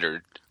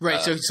standard.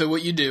 Right. So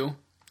what you do,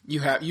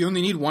 you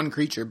only need 1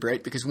 creature,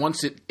 right? Because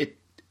once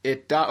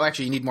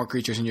actually you need more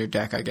creatures in your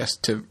deck, I guess,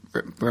 to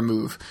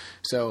remove.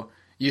 So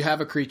you have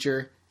a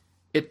creature,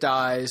 it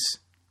dies.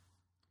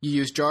 You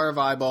use Jar of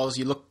Eyeballs.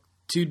 You look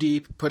too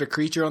deep, put a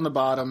creature on the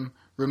bottom,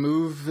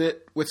 remove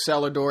it with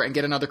Cellar Door, and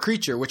get another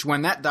creature, which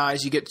when that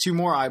dies, you get 2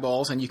 more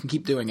eyeballs, and you can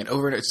keep doing it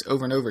over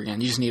and over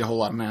again. You just need a whole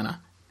lot of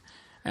mana.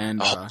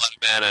 And, a whole lot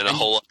of mana and a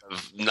whole lot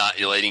of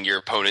not letting your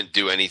opponent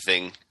do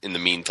anything in the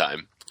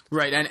meantime.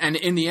 Right, and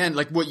in the end,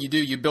 like what you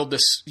do, you build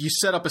this, you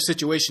set up a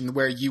situation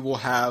where you will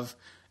have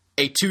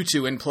a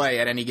 2/2 in play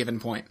at any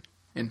given point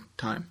in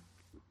time.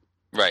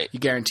 Right. You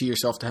guarantee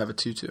yourself to have a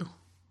 2/2.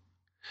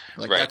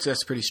 Like, right.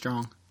 That's pretty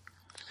strong.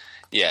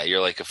 Yeah,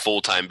 you're like a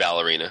full-time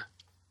ballerina.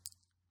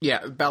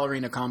 Yeah,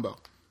 ballerina combo.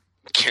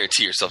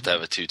 Guarantee yourself to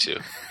have a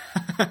 2/2.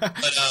 But,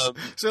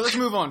 so let's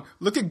move on.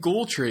 Look at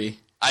Ghoul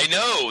Tree. I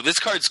know this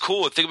card's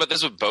cool. Think about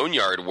this with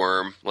Boneyard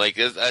Worm. Like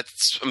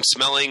I'm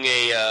smelling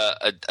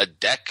a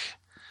deck.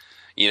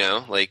 You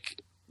know,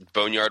 like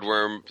Boneyard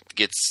Worm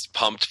gets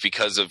pumped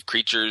because of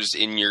creatures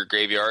in your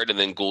graveyard, and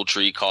then Ghoul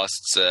Tree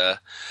costs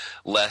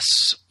less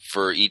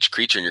for each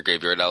creature in your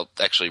graveyard. I'll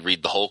actually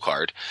read the whole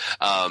card.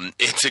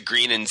 It's a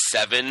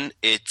 3/7.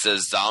 It's a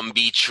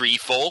zombie tree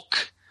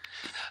folk.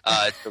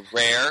 It's a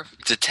rare.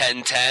 It's a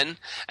 10/10,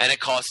 and it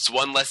costs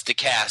 1 less to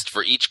cast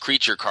for each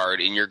creature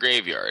card in your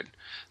graveyard.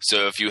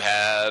 So if you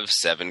have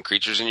 7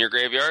 creatures in your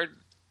graveyard,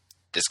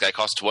 this guy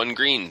costs 1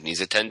 green.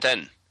 He's a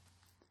 10/10.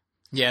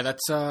 Yeah,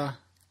 that's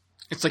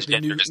it's like the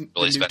new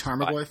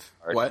Tarmogoyf.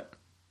 What?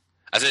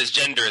 I said his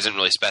gender isn't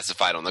really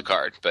specified on the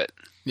card, but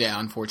yeah,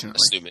 unfortunately,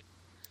 assume it.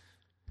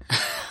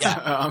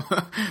 Yeah,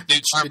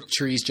 the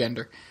tree's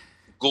gender.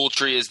 Ghoul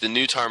Tree is the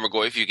new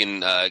Tarmogoyf. You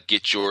can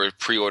get your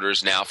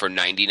pre-orders now for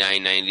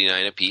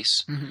 $99.99 a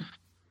piece.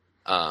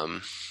 Mm-hmm.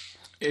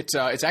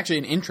 It's actually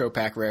an intro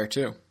pack rare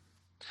too.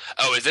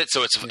 Oh, is it?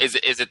 So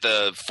is it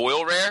the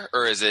foil rare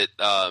or is it?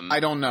 I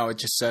don't know. It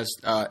just says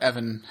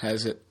Evan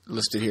has it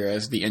listed here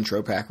as the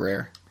intro pack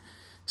rare.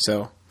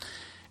 So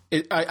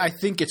I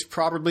think it's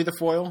probably the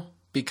foil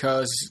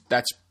because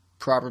that's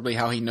probably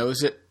how he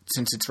knows it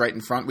since it's right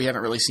in front. We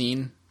haven't really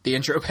seen the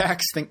intro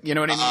packs. You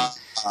know what I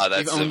mean?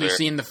 We've only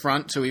seen the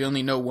front, so we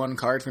only know 1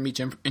 card from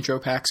each intro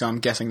pack, so I'm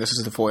guessing this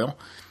is the foil.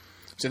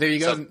 So there you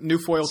go. New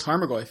foil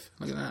Tarmogoyf.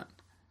 Look at that.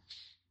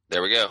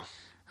 There we go.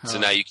 So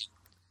now you can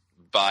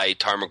buy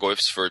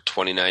Tarmogoyfs for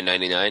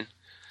 $29.99.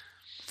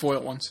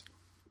 Foil ones.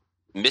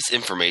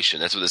 Misinformation.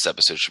 That's what this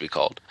episode should be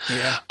called.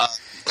 Yeah.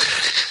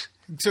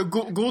 So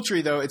Ghoul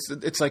Tree, though,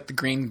 it's like the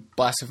green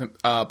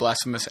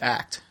blasphemous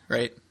act,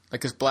 right?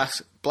 Like this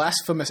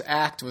Blasphemous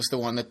Act was the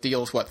one that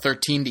deals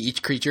 13 to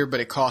each creature, but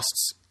it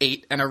costs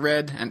 8 and a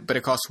red, but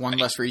it costs 1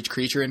 less for each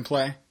creature in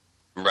play.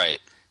 Right.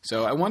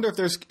 So I wonder if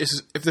this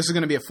is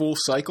going to be a full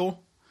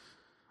cycle,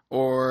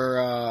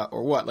 or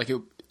what. Like,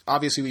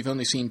 obviously we've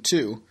only seen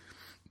 2,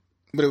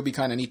 but it would be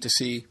kind of neat to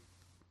see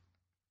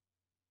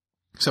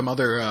some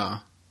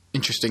other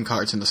interesting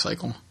cards in the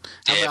cycle.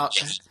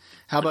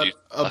 How about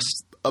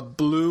a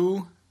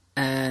blue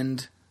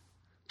and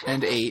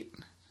 8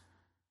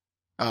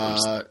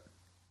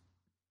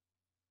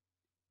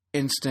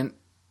 instant,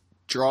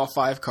 draw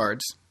 5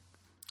 cards.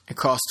 It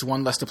costs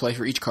 1 less to play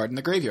for each card in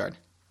the graveyard.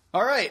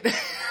 All right.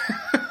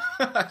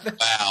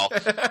 Wow.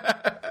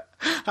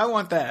 I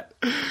want that.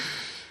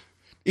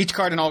 Each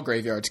card in all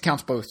graveyards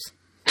counts both.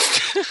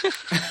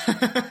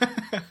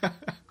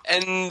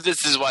 And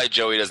this is why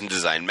Joey doesn't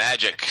design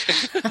Magic.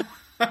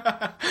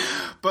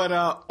 But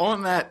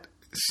on that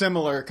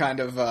similar kind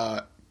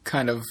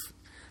of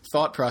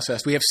thought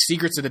process, we have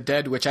Secrets of the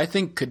Dead, which I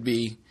think could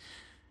be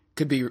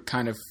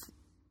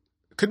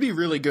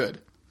really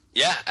good.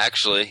 Yeah,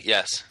 actually,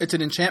 yes. It's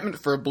an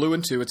enchantment for a blue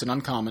and 2. It's an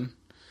uncommon.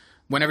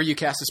 Whenever you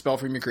cast a spell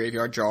from your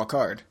graveyard, draw a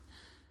card.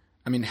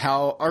 I mean,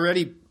 how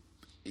already,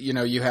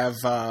 you have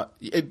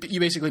you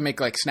basically make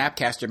like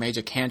Snapcaster Mage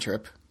a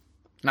cantrip.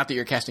 Not that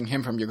you're casting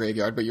him from your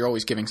graveyard, but you're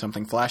always giving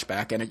something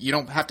flashback, and you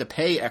don't have to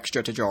pay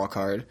extra to draw a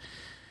card.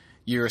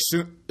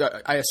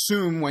 I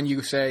assume when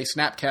you say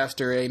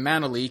Snapcaster a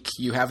mana leak,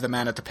 you have the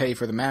mana to pay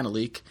for the mana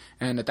leak,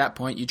 and at that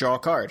point you draw a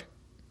card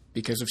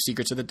because of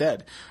Secrets of the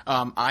Dead.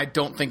 I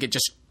don't think it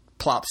just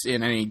plops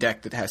in any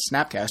deck that has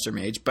Snapcaster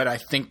Mage, but I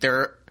think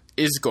there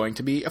is going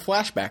to be a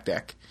flashback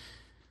deck.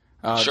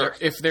 Sure.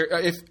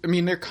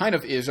 There kind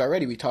of is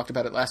already. We talked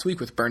about it last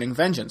week with Burning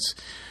Vengeance.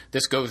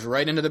 This goes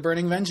right into the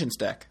Burning Vengeance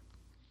deck.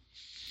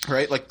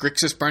 Right? Like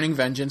Grixis Burning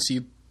Vengeance,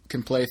 you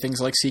can play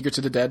things like Secrets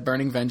of the Dead,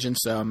 Burning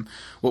Vengeance.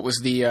 What was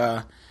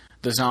the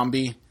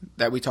zombie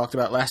that we talked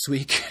about last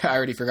week? I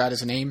already forgot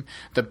his name.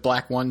 The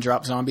black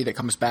 1-drop zombie that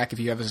comes back if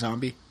you have a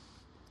zombie.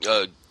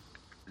 It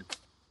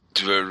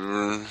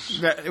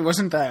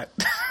wasn't that.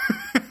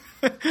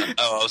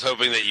 I was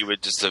hoping that you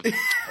would just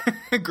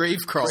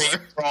Gravecrawler.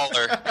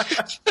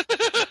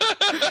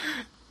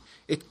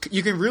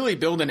 You can really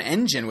build an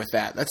engine with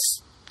that.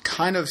 That's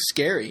kind of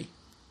scary.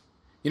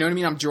 You know what I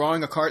mean? I'm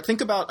drawing a card. Think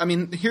about,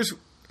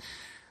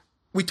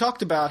 we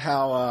talked about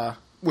how,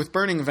 with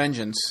Burning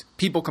Vengeance,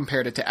 people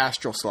compared it to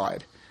Astral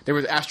Slide. There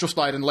was Astral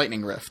Slide and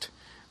Lightning Rift,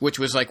 which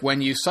was like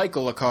when you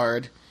cycle a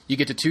card, you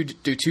get to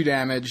do 2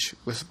 damage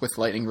with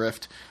Lightning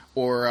Rift,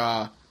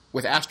 or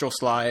with Astral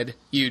Slide,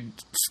 you'd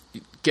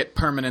get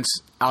permanents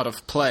out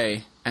of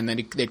play, and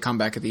then they'd come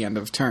back at the end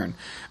of turn.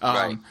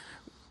 Right.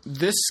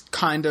 This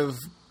kind of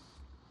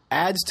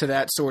adds to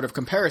that sort of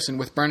comparison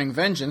with Burning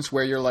Vengeance,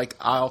 where you're like,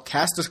 I'll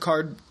cast this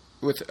card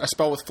with a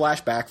spell with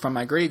flashback from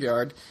my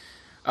graveyard,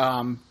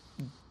 2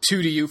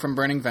 to you from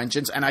Burning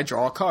Vengeance, and I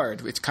draw a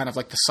card. It's kind of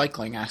like the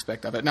cycling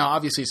aspect of it. Now,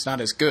 obviously, it's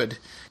not as good.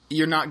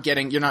 You're not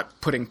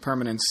putting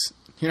permanents,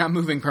 you're not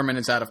moving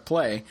permanents out of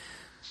play,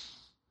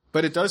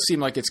 but it does seem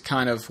like it's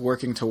kind of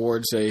working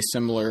towards a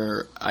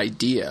similar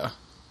idea,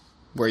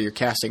 where you're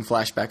casting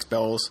flashback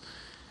spells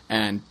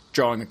and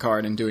drawing a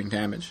card and doing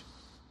damage.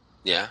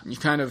 Yeah. You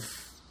kind of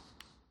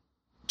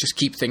just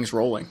keep things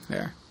rolling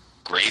there.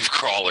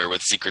 Gravecrawler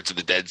with Secrets of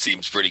the Dead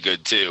seems pretty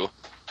good too.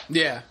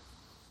 Yeah.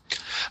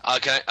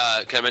 Can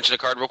I mention a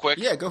card real quick?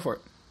 Yeah, go for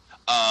it.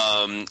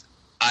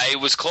 I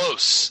was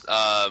close.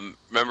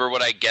 Remember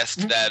what I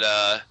guessed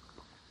that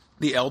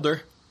the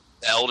Elder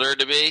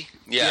to be?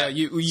 Yeah.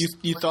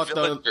 You thought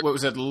what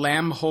was it?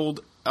 Lambhold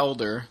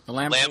Elder. The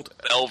Lambhold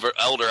Elder.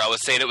 I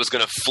was saying it was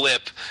going to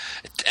flip,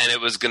 and it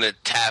was going to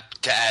tap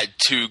to add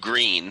 2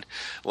 green,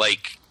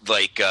 like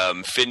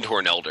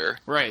Findhorn Elder.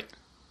 Right.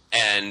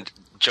 And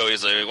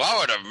Joey's like, why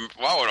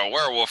would a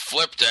werewolf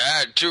flip to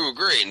add 2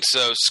 green?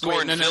 So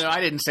Scorn. Wait, no,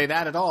 I didn't say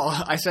that at all.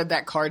 I said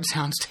that card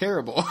sounds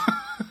terrible.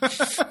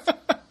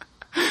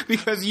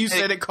 Because you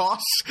said it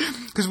costs,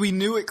 because we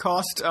knew it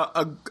cost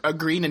a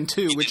green and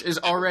 2, which is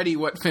already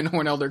what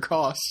Findhorn Elder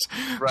costs.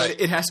 Right.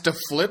 But it has to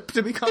flip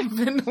to become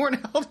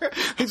Findhorn Elder?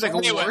 It's like a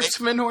worse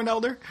Findhorn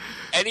Elder?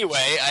 Anyway,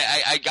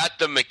 I got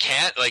the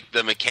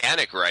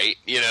mechanic right,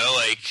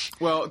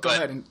 Well, go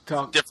ahead and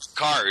talk. Different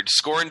card.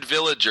 Scorned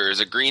Villager is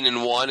a green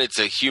and 1. It's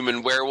a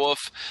human werewolf.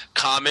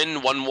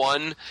 Common,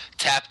 1/1.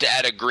 Tap to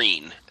add a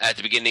green at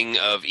the beginning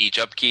of each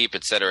upkeep,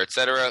 etc.,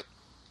 etc.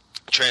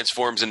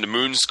 Transforms into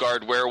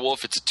Moonscarred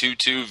Werewolf. It's a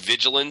 2/2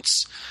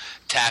 Vigilance.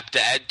 Tap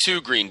to add 2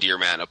 green to your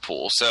mana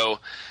pool. So,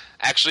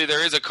 actually,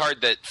 there is a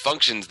card that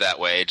functions that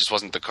way. It just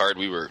wasn't the card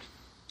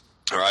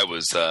I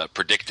was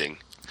predicting.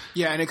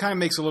 Yeah, and it kind of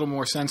makes a little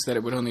more sense that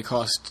it would only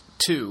cost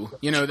 2,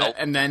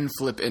 and then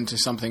flip into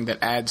something that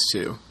adds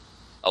 2.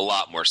 A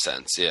lot more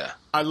sense, yeah.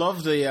 I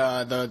love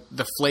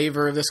the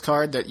flavor of this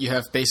card, that you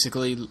have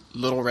basically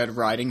Little Red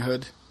Riding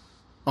Hood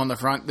on the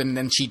front, and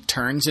then she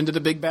turns into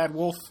the big bad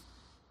wolf.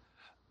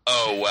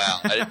 Oh,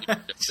 wow. I didn't even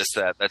notice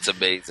that. That's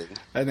amazing.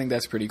 I think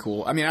that's pretty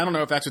cool. I mean, I don't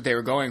know if that's what they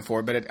were going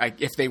for, but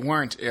if they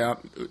weren't,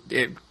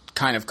 it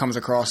kind of comes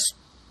across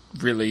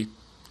really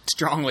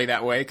strongly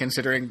that way,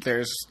 considering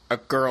there's a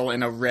girl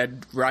in a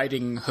Red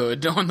Riding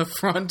Hood on the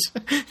front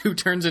who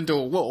turns into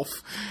a wolf.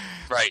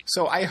 Right.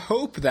 So I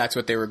hope that's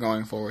what they were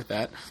going for with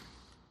that.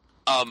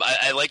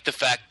 I like the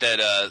fact that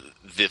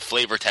the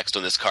flavor text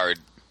on this card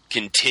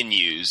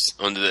continues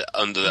on the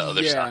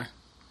other side.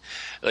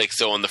 Like,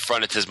 so on the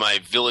front it says, "My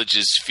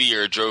village's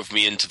fear drove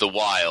me into the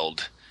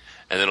wild."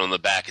 And then on the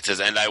back it says,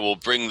 "And I will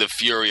bring the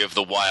fury of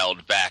the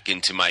wild back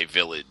into my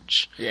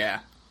village." Yeah.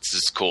 This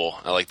is cool.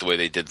 I like the way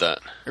they did that.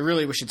 I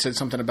really wish it said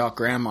something about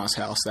Grandma's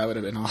house. That would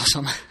have been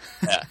awesome.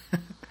 Yeah.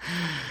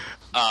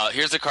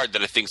 Here's a card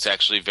that I think is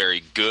actually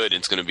very good, and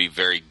it's going to be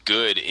very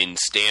good in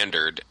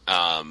Standard.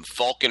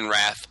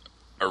 Falconwrath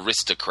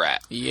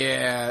Aristocrat.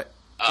 Yeah.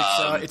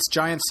 It's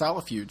Giant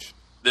Solifuge.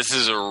 This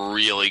is a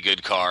really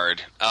good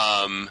card.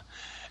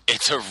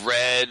 It's a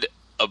red,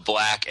 a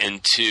black,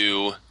 and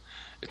 2.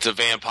 It's a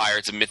vampire.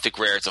 It's a mythic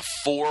rare. It's a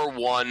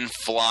 4/1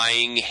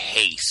 flying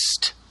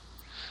haste.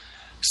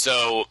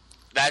 So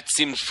that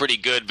seems pretty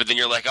good, but then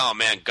you're like, oh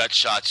man, Gut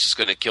Shot's just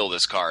going to kill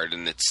this card,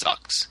 and it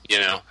sucks, you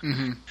know?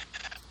 Mm-hmm.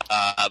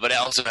 But it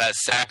also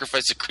has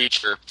sacrifice a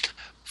creature.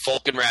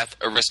 Falconwrath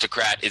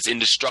Aristocrat is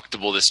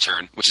indestructible this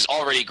turn, which is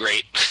already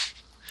great.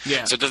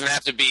 Yeah. So it doesn't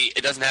have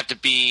to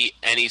be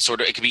any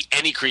sort of, it could be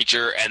any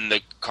creature and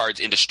the card's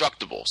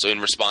indestructible. So in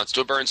response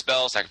to a burn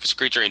spell, sacrifice a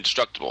creature,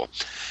 indestructible.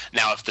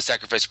 Now if the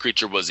sacrifice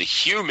creature was a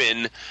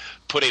human,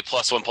 put a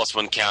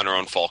 +1/+1 counter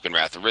on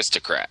Falconwrath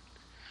Aristocrat.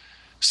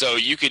 So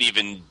you could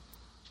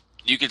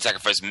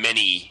sacrifice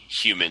many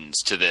humans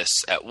to this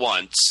at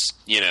once,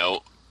 you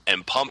know,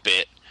 and pump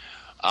it,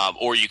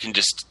 or you can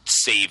just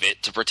save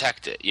it to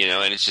protect it, you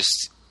know, and it's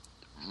just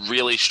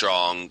really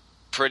strong.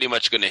 Pretty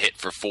much going to hit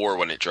for 4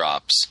 when it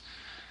drops.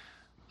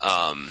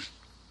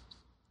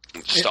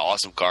 Just an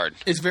awesome card.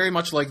 It's very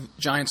much like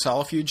Giant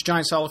Solifuge.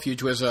 Giant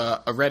Solifuge was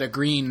a red, a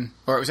green,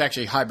 or it was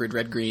actually hybrid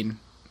red-green.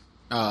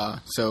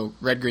 So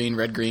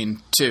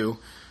red-green 2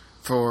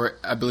 for,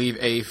 I believe,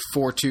 a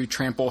 4/2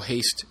 trample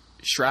haste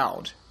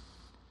shroud.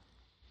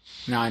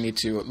 Now I need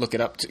to look it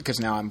up because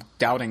now I'm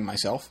doubting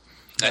myself.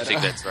 I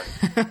think that's right.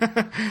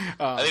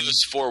 I think it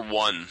was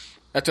 4/1.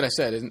 That's what I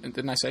said.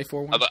 Didn't I say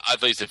 4/1? I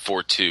thought you said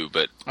 4/2,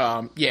 but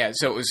yeah.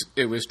 So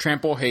it was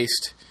trample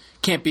haste.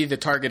 Can't be the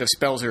target of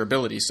spells or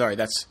abilities. Sorry,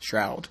 that's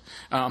shroud.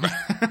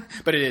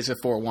 But it is a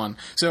 4/1.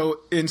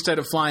 So instead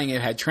of flying,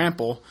 it had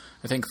trample.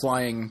 I think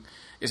flying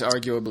is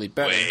arguably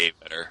better. Way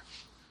better.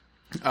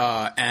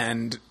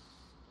 And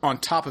on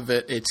top of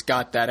it, it's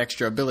got that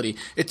extra ability.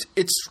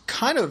 It's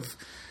kind of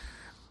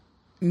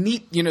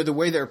neat, you know, the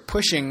way they're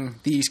pushing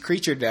these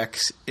creature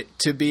decks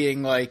to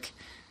being like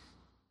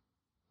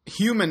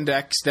human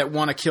decks that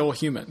want to kill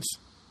humans.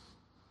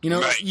 You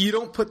know, right. You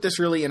don't put this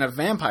really in a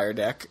vampire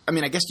deck. I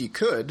mean, I guess you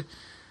could.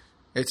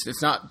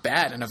 It's not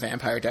bad in a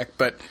vampire deck,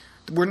 but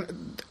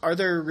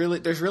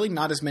there's really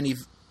not as many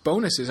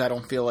bonuses, I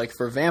don't feel like,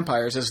 for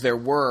vampires as there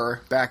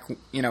were back,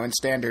 you know, in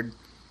Standard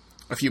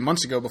a few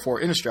months ago before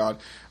Innistrad.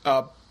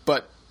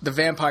 But the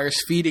vampires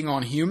feeding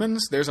on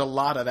humans, there's a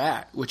lot of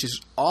that, which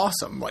is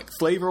awesome. Like,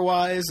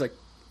 flavor-wise, like,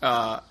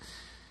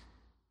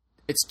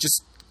 it's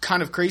just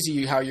kind of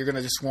crazy how you're going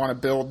to just want to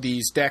build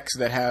these decks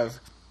that have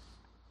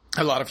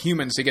a lot of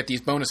humans to get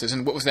these bonuses.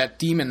 And what was that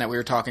demon that we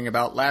were talking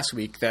about last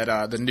week,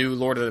 that the new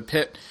Lord of the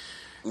Pit,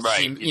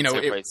 right? You know,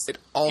 it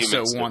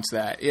also wants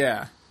that.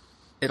 Yeah.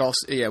 It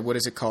also, yeah, what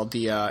is it called?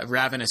 The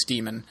Ravenous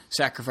Demon.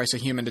 Sacrifice a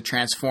human to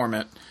transform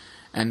it,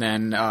 and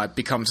then it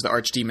becomes the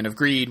Archdemon of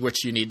Greed,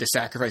 which you need to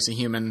sacrifice a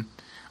human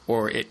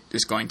or it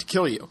is going to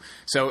kill you.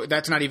 So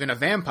that's not even a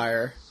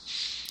vampire.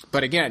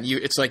 But again,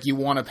 it's like you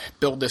want to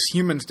build this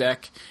humans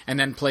deck and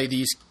then play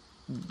these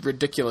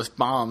ridiculous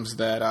bombs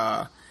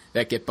that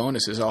get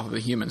bonuses off of the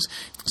humans.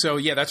 So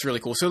yeah, that's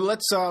really cool. So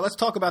let's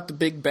talk about the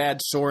big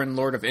bad Sorin,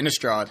 Lord of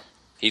Innistrad.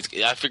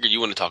 I figured you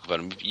want to talk about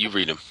him. You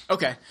read him.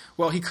 Okay.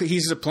 Well,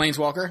 he's a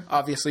planeswalker.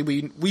 Obviously,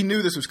 we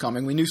knew this was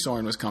coming. We knew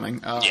Sorin was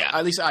coming. Yeah.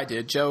 At least I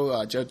did.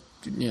 Joe,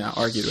 you know,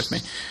 argued with me.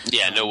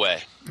 Yeah. No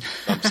way.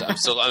 I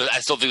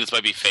still think this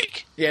might be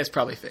fake. Yeah, it's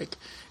probably fake.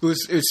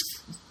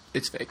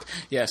 It's fake.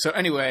 Yeah, so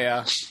anyway,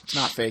 it's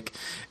not fake.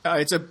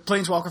 It's a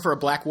Planeswalker for a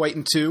black, white,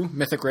 and 2.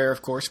 Mythic rare,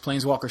 of course.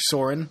 Planeswalker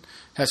Sorin.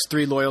 Has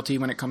 3 loyalty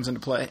when it comes into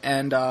play.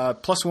 And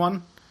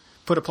 +1,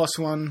 put a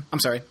 +1... I'm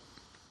sorry.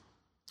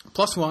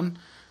 +1,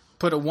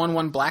 put a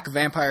 1/1 black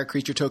vampire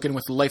creature token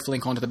with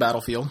lifelink onto the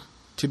battlefield.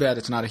 Too bad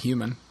it's not a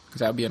human, because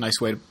that would be a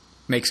nice way to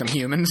make some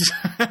humans.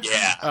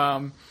 Yeah.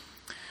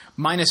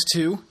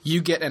 -2, you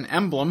get an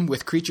emblem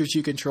with creatures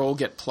you control,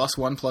 get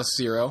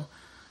 +1/+0.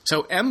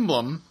 So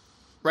emblem...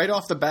 right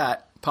off the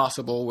bat,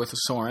 possible with a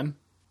Sorin.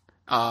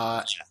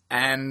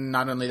 And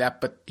not only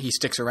that, but he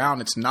sticks around.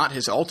 It's not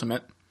his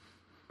ultimate.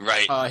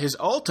 Right. His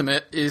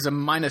ultimate is a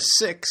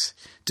 -6.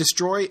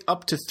 Destroy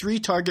up to 3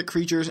 target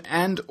creatures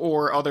and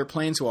or other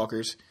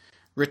planeswalkers.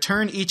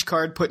 Return each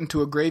card put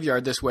into a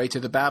graveyard this way to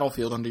the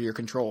battlefield under your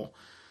control.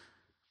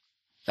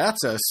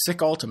 That's a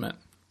sick ultimate.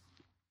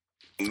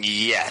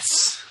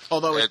 Yes.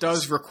 Although it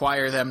does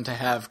require them to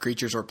have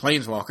creatures or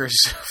planeswalkers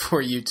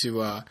for you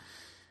to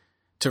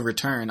to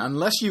return,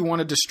 unless you want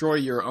to destroy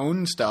your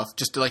own stuff.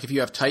 Just like if you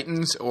have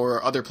Titans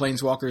or other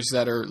Planeswalkers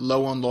that are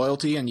low on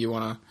loyalty and you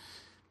want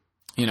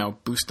to,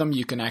 boost them,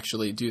 you can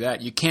actually do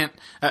that. You can't.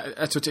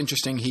 That's what's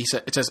interesting.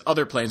 It says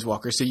other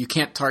Planeswalkers, so you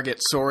can't target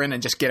Sorin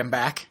and just get him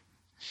back.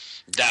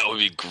 That would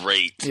be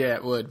great. Yeah,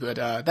 it would, but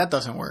that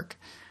doesn't work.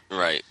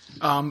 Right.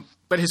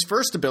 But his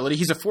first ability,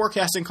 he's a 4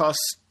 casting cost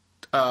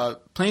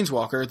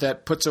Planeswalker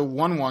that puts a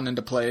 1/1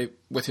 into play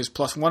with his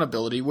 +1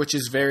 ability, which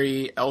is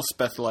very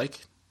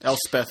Elspeth-like.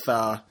 Elspeth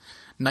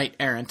Knight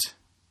Errant,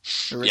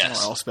 original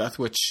Elspeth,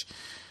 which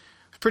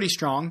is pretty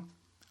strong.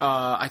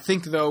 I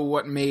think, though,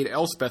 what made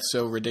Elspeth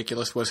so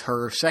ridiculous was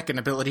her second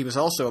ability was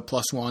also a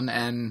 +1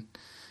 and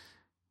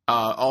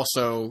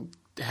also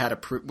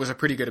was a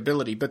pretty good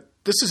ability. But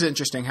this is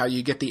interesting how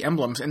you get the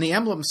emblems, and the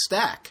emblems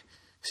stack.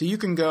 So you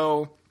can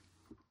go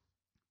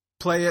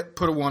play it,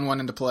 put a 1/1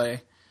 into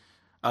play.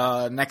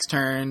 Next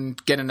turn,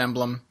 get an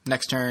emblem.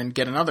 Next turn,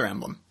 get another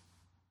emblem.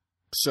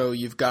 So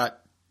you've got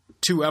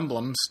 2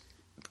 emblems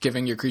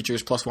giving your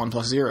creatures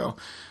 +1/+0.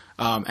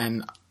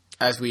 And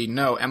as we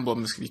know,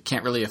 emblems, you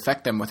can't really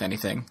affect them with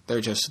anything.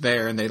 They're just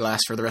there and they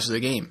last for the rest of the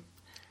game.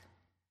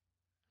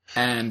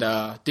 And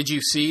did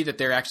you see that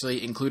they're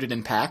actually included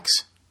in packs?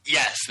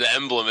 Yes, the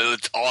emblem,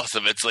 it's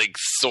awesome. It's like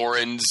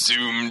Sorin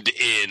zoomed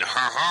in,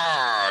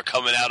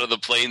 coming out of the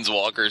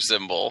Planeswalker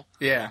symbol.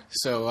 Yeah,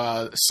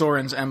 so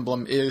Sorin's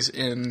emblem is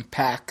in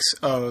packs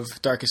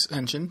of Dark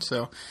Ascension,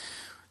 so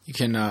you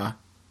can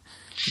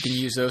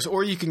use those.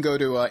 Or you can go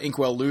to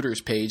Inkwell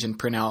Looter's page and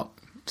print out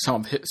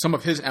some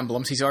of his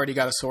emblems. He's already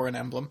got a Sorin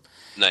emblem.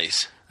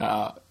 Nice.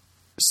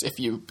 If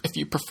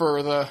you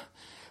prefer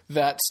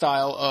that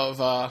style of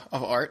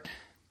art,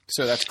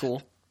 so that's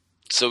cool.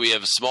 So we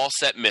have a small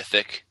set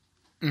Mythic,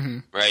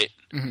 right?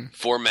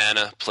 4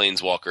 mana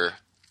Planeswalker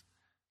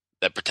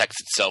that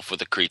protects itself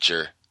with a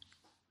creature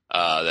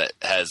that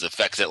has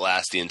effects that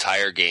last the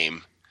entire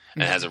game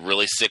and has a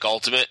really sick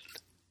ultimate.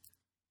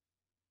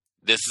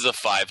 This is a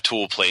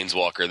 5-tool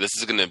Planeswalker. This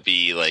is going to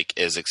be like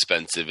as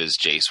expensive as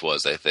Jace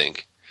was, I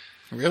think.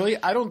 Really?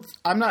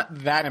 I'm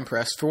not that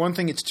impressed. For one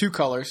thing, it's 2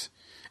 colors,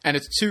 and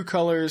it's 2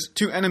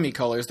 enemy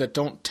colors that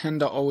don't tend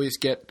to always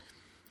get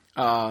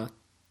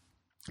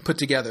put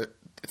together.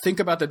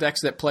 Think about the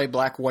decks that play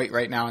black-white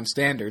right now in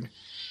Standard.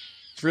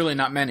 It's really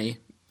not many.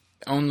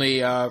 Only,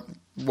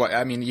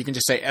 you can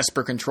just say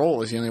Esper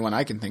Control is the only one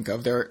I can think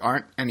of. There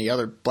aren't any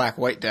other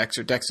black-white decks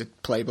or decks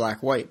that play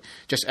black-white.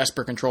 Just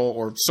Esper Control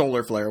or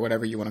Solar Flare,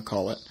 whatever you want to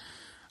call it.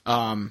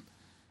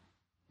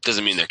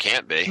 Doesn't mean there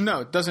can't be.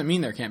 No, it doesn't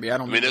mean there can't be.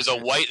 There's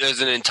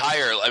an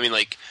entire,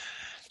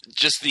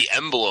 just the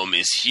emblem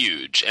is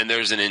huge, and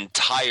there's an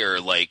entire,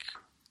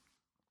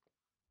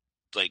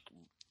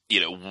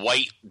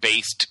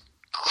 white-based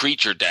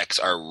creature decks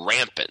are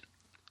rampant.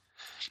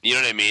 You know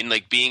what I mean?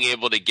 Like being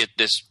able to get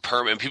this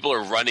and people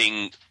are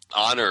running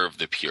Honor of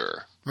the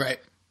Pure. Right.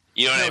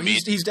 You know what I mean?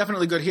 He's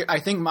definitely good here.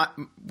 I think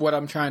what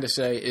I'm trying to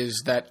say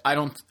is that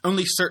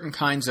only certain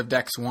kinds of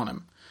decks want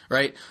him,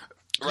 right?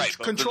 Right.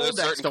 Control but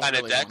decks don't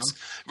really want him.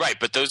 Right,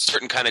 but those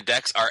certain kind of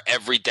decks are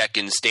every deck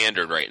in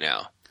Standard right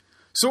now.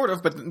 Sort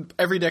of, but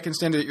every deck in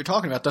Standard that you're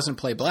talking about doesn't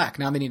play black.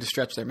 Now they need to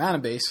stretch their mana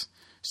base.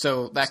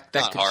 So that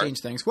could change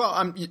things.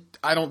 Well,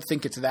 I don't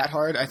think it's that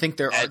hard. I think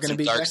there are going to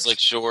be Dark Slick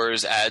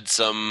Shores. Add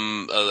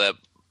some of that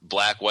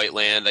black-white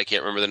land I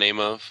can't remember the name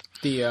of.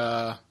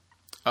 The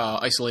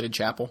Isolated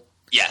Chapel.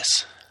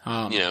 Yes.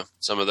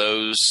 Some of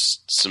those,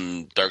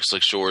 some Dark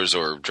Slick Shores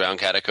or Drowned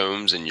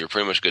Catacombs, and you're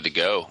pretty much good to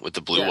go with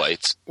the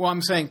blue-whites. Well,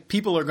 I'm saying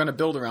people are going to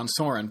build around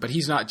Sorin, but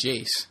he's not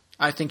Jace.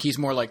 I think he's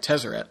more like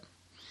Tezzeret.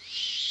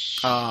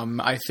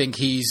 I think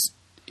he's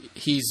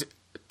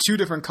 2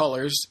 different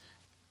colors.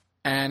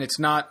 And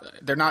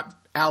they're not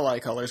ally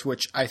colors,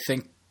 which I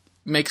think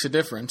makes a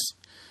difference.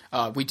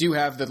 We do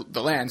have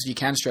the lands. You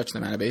can stretch the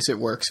mana base. It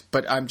works.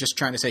 But I'm just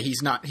trying to say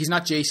he's not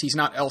Jace. He's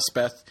not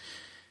Elspeth.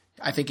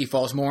 I think he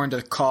falls more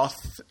into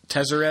Koth,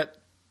 Tezzeret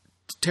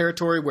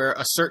territory where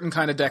a certain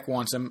kind of deck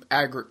wants him,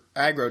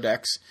 aggro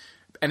decks.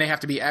 And they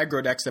have to be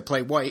aggro decks that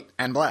play white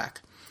and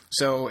black.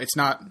 So it's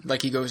not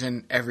like he goes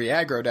in every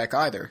aggro deck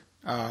either.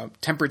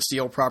 Tempered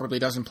Steel probably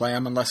doesn't play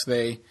him unless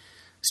they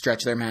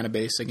stretch their mana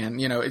base again.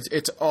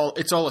 It's all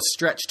a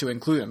stretch to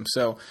include him.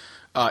 So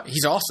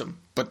he's awesome,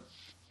 but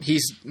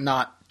he's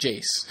not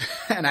Jace,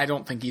 and I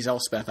don't think he's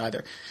Elspeth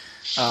either.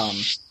 Well,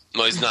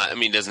 he's not.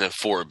 He doesn't have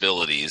 4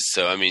 abilities,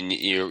 so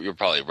you're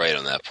probably right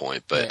on that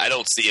point. But right. I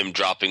don't see him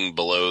dropping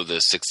below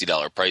the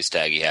 $60 price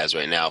tag he has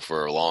right now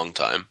for a long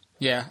time.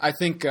 Yeah, I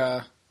think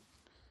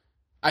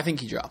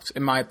he drops.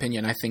 In my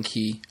opinion, I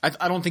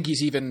don't think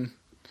he's even.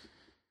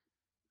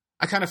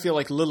 I kind of feel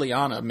like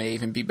Liliana may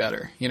even be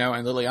better, and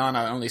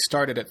Liliana only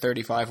started at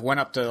 35, went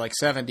up to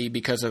 70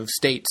 because of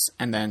states,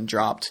 and then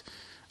dropped.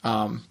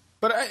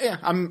 But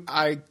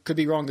I could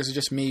be wrong. This is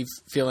just me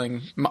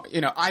feeling,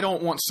 I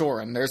don't want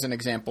Sorin. There's an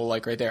example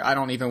right there. I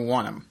don't even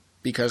want him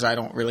because I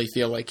don't really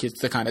feel like it's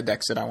the kind of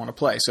decks that I want to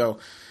play. So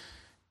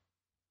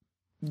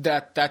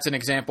that's an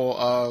example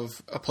of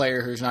a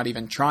player who's not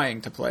even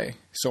trying to play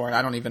Sorin.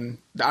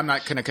 I'm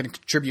not going to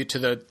contribute to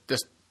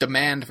the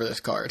demand for this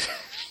card,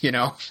 you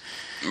know?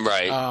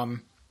 Right.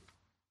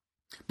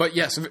 But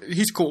yes,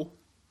 he's cool.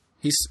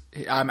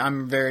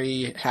 I'm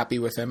very happy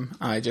with him.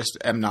 I just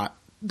am not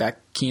that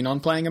keen on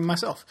playing him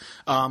myself.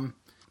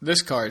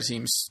 This card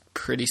seems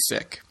pretty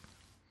sick.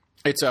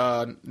 It's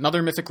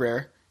another mythic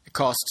rare. It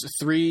costs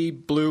 3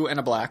 blue and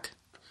a black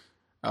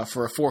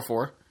for a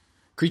 4/4.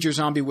 Creature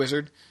zombie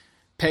wizard.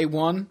 Pay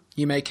 1.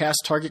 You may cast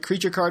target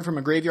creature card from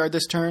a graveyard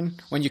this turn.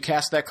 When you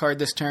cast that card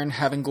this turn,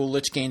 Havengul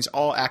Lich gains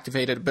all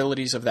activated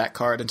abilities of that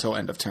card until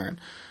end of turn.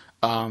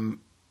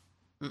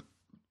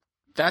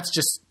 That's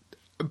just...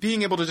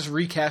 Being able to just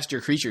recast your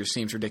creatures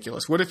seems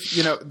ridiculous. What if,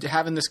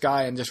 having this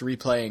guy and just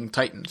replaying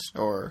Titans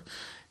or,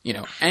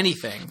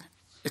 anything?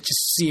 It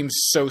just seems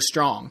so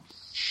strong.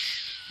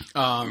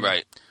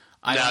 Right.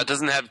 Now, it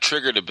doesn't have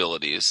triggered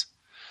abilities.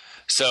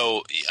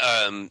 So,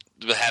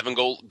 having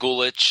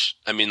Gulich,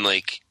 I mean,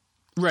 like...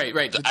 Right.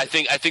 I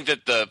think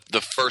that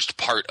the first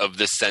part of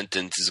this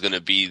sentence is going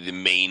to be the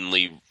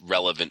mainly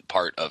relevant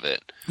part of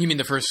it. You mean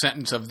the first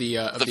sentence of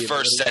the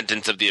first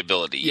sentence of the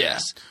ability? Yeah.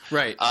 Yes.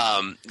 Right.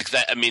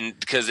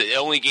 Because it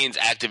only gains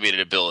activated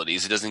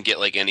abilities. It doesn't get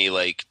like any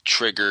like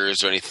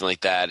triggers or anything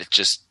like that. It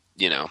just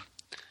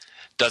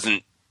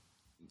doesn't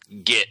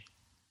get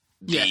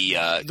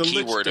the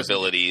keyword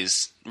abilities.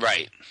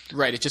 Right.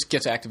 Right, it just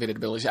gets activated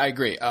abilities. I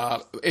agree.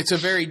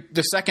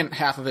 The second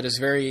half of it is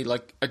very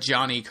like a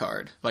Johnny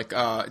card. Like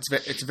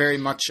it's very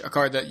much a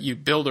card that you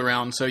build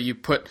around. So you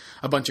put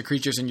a bunch of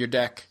creatures in your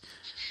deck.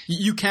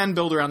 You can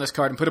build around this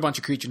card and put a bunch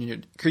of creatures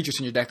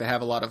in your deck that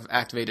have a lot of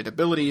activated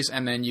abilities,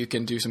 and then you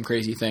can do some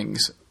crazy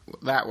things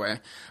that way.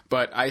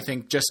 But I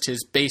think just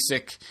his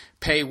basic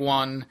pay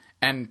 1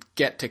 and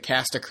get to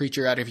cast a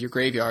creature out of your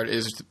graveyard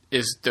is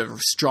the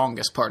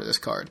strongest part of this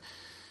card.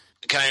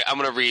 I'm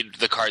going to read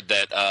the card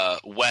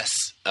that Wes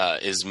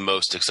is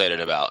most excited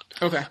about.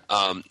 Okay.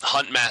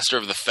 Huntmaster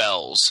of the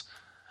Fells.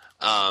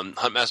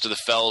 Huntmaster of the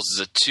Fells is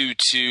a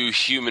 2/2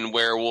 human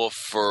werewolf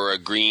for a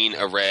green,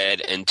 a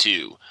red, and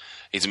 2.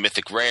 He's a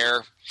mythic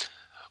rare.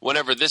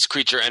 Whenever this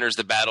creature enters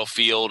the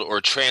battlefield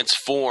or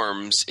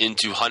transforms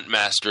into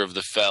Huntmaster of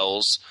the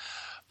Fells,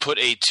 put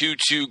a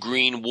 2/2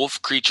 green wolf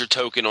creature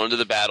token onto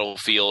the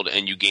battlefield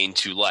and you gain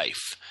 2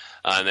 life.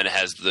 And then it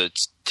has the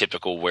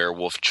typical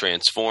werewolf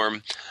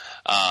transform.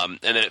 And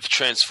then it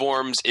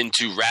transforms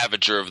into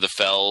Ravager of the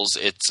Fells.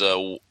 It's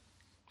a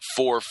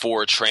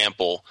 4/4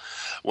 trample.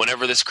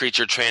 Whenever this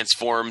creature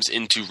transforms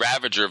into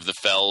Ravager of the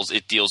Fells,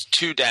 it deals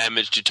 2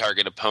 damage to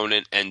target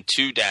opponent and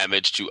 2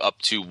 damage to up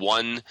to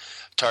 1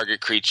 target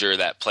creature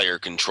that player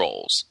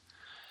controls.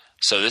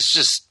 So this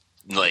just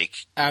like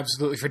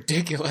absolutely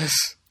ridiculous.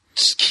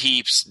 Just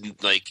keeps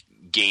like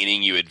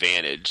gaining you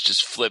advantage.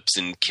 Just flips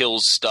and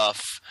kills stuff.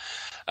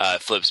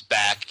 Flips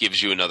back,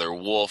 gives you another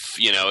wolf.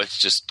 It's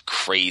just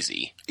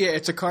crazy. Yeah,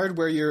 it's a card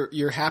where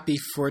you're happy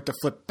for it to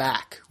flip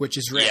back, which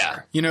is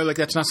rare. Yeah.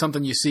 That's not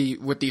something you see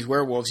with these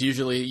werewolves.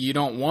 Usually you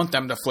don't want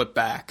them to flip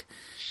back.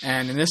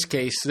 And in this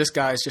case, this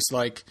guy's just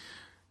like,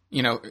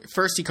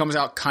 first he comes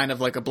out kind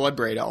of like a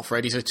Bloodbraid Elf,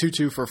 right? He's a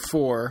 2/2 for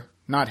 4,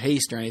 not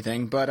haste or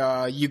anything,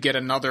 but you get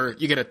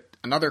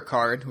another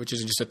card, which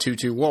is just a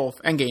 2/2 wolf,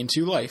 and gain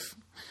 2 life.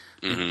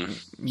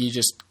 Mm-hmm. You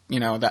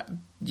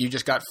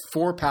just got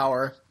 4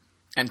 power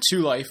and 2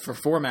 life for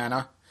 4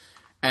 mana,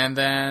 and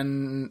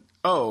then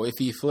if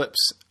he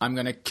flips, I'm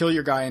gonna kill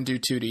your guy and do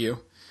 2 to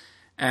you,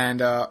 and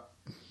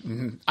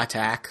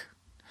attack.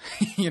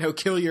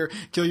 Kill your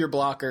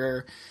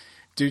blocker,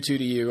 do 2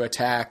 to you,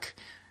 attack.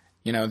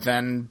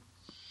 Then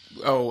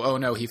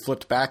no, he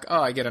flipped back.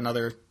 Oh, I get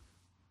another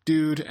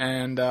dude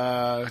and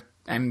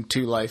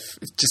 2 life.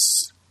 It's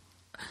just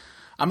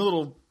I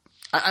don't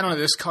know.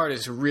 This card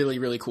is really,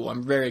 really cool.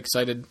 I'm very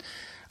excited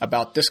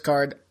about this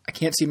card. I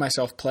can't see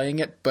myself playing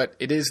it, but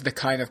it is the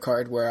kind of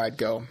card where I'd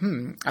go,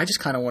 I just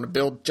kind of want to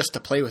build just to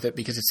play with it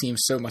because it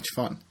seems so much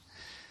fun.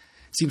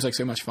 It seems like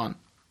so much fun.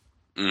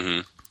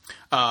 Mm-hmm.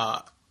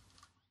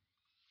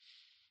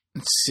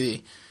 Let's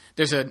see.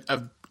 There's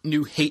a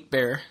new Hate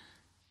Bear,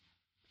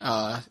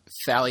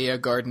 Thalia,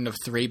 Garden of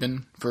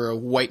Thraben, for a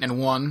white and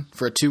 1,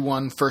 for a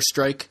 2/1 first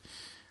strike.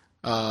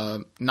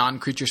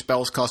 Non-creature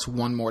spells cost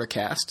 1 more to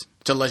cast.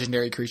 It's a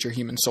legendary creature,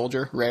 human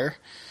soldier, rare.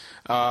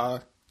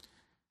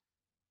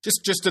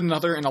 Just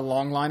another in a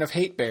long line of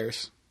Hate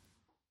Bears.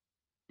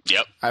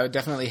 Yep. I would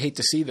definitely hate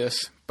to see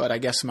this, but I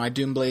guess my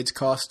Doomblades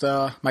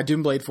my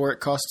Doomblade for it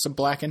costs a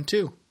black and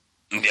 2.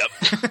 Yep.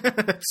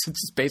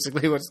 It's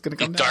basically what it's going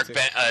to come down to.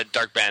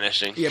 Dark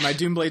Banishing. Yeah, my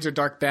Doomblades are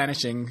Dark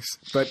Banishings,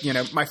 but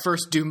my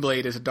first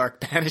Doomblade is a Dark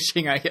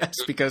Banishing, I guess,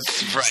 because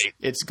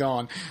it's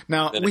gone.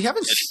 Now we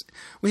haven't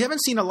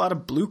seen a lot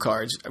of blue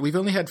cards. We've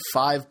only had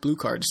 5 blue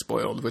cards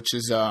spoiled, which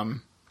is I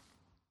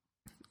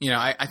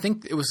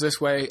think it was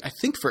this way. I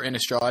think for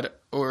Innistrad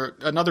or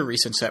another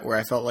recent set where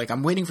I felt like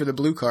I'm waiting for the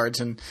blue cards,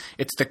 and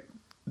it's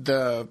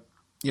the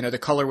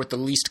color with the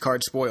least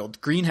cards spoiled.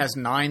 Green has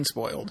 9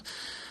 spoiled.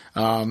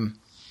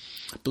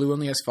 Blue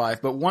only has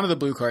 5, but one of the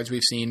blue cards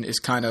we've seen is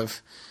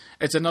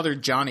it's another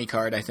Johnny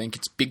card, I think.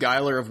 It's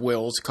Beguiler of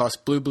Wills,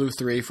 costs blue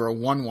 3 for a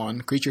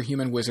 1/1, creature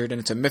human wizard, and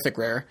it's a mythic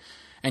rare.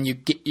 and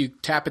you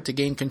tap it to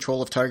gain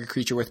control of target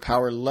creature with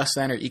power less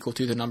than or equal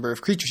to the number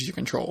of creatures you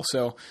control.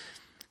 So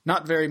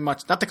not very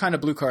much, not the kind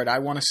of blue card I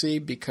want to see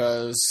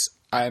because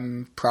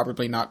I'm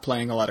probably not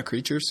playing a lot of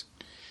creatures.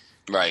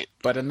 Right.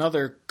 But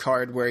another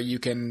card where you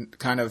can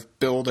kind of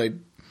build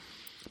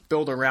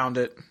around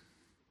it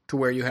to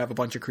where you have a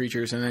bunch of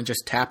creatures and then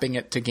just tapping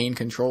it to gain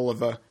control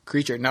of a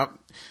creature. Now,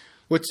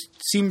 what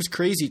seems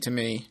crazy to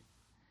me,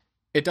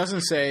 it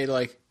doesn't say,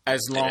 like,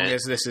 as long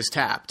as this is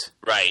tapped.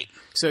 Right.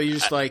 So you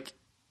just,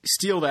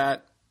 steal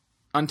that,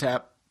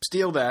 untap,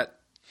 steal that,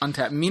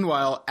 untap.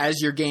 Meanwhile, as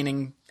you're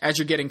getting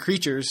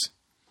creatures,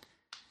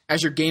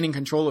 as you're gaining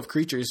control of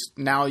creatures,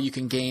 now you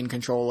can gain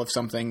control of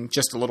something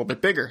just a little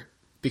bit bigger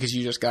because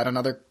you just got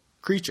another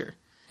creature.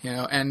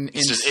 And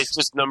it's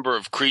just number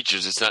of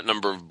creatures. It's not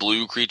number of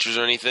blue creatures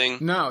or anything.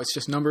 No, it's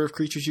just number of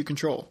creatures you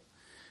control.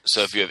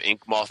 So if you have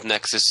Ink Moth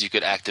Nexus, you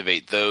could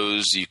activate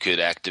those. You could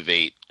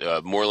activate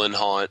Moorland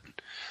Haunt.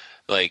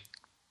 Like,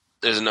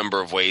 there's a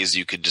number of ways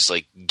you could just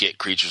get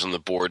creatures on the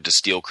board to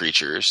steal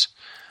creatures.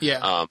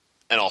 Yeah.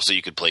 And also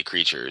you could play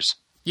creatures.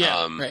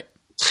 Yeah. Right.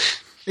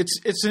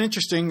 It's an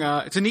interesting.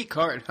 It's a neat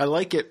card. I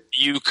like it.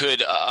 You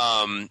could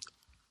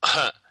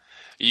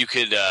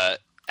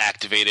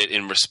activate it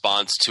in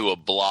response to a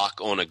block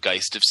on a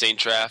Geist of Saint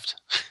Draft.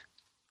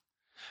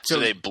 So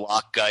they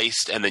block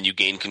Geist, and then you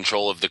gain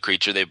control of the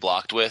creature they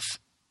blocked with.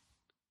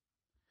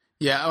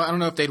 Yeah, I don't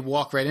know if they'd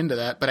walk right into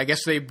that, but I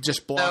guess they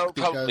just block.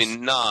 No, probably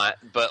not.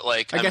 But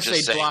I guess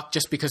they'd block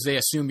just because they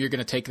assume you're going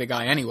to take the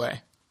guy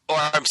anyway. Or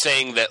I'm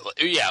saying that,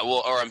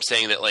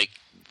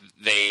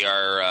 they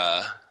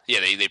are,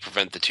 they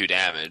prevent the 2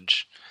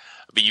 damage.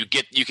 But you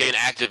can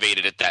activate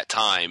it at that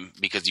time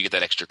because you get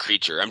that extra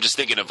creature. I'm just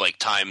thinking of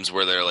times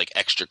where there are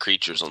extra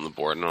creatures on the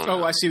board.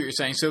 I see what you're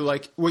saying. So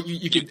what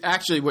you could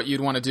actually, what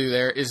you'd want to do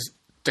there is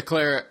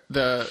declare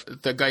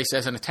the Geist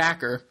as an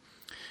attacker.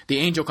 The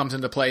Angel comes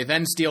into play,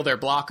 then steal their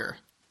blocker.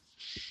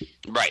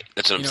 Right,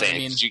 that's what I'm saying.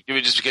 What I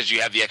mean? Just because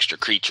you have the extra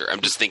creature.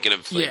 I'm just thinking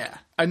of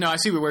I know. I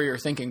see where you're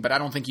thinking, but I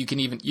don't think you can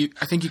even.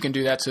 I think you can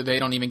do that so they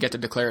don't even get to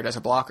declare it as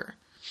a blocker.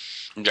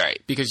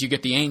 Right, because you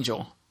get the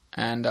Angel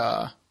and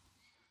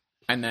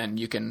then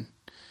you can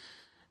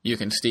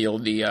steal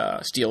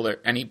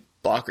any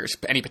blockers,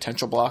 any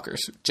potential blockers,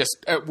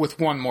 just with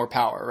one more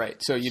power, right?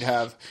 So you'd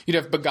have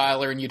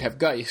Beguiler and you'd have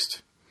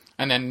Geist,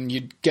 and then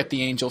you'd get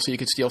the Angel, so you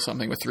could steal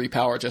something with 3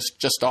 power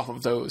just off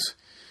of those,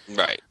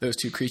 right? Those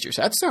 2 creatures.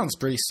 That sounds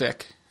pretty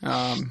sick.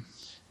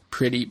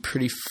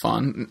 Pretty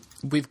fun.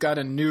 We've got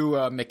a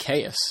new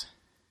Micaeus.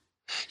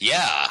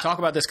 Yeah, talk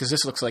about this because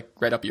this looks like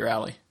right up your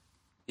alley.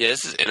 Yeah,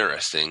 this is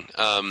interesting.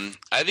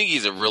 I think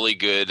he's a really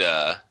good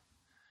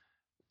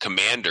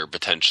commander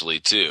potentially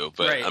too,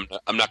 but right.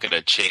 I'm not going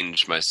to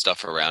change my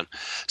stuff around.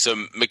 So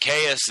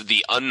Micaeus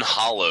the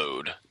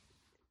Unhallowed,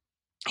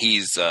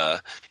 he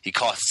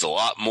costs a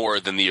lot more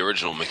than the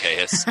original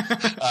Micaeus.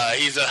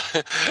 He's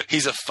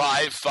a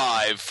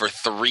 5/5 for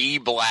 3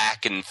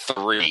 black and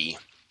 3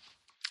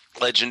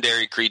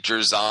 legendary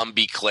creature,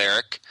 zombie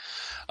cleric,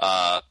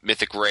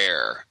 mythic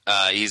rare.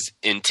 He's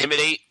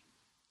Intimidate,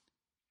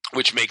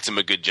 which makes him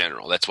a good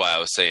general. That's why I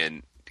was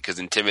saying, because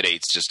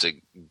Intimidate's just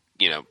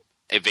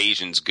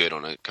evasion's good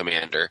on a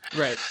commander.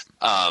 Right.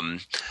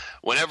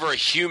 Whenever a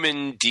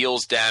human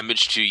deals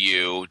damage to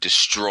you,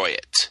 destroy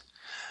it.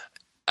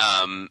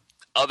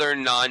 Other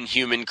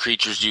non-human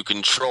creatures you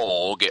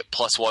control get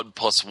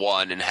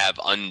 +1/+1 and have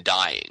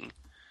Undying,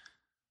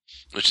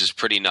 which is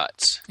pretty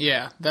nuts.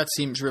 Yeah, that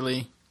seems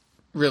really,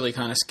 really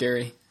kind of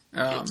scary.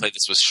 Play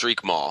this with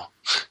Shriek Maw.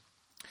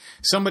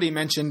 Somebody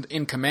mentioned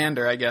in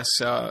Commander, I guess,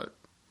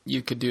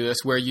 you could do this,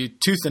 where you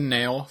Tooth and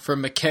Nail for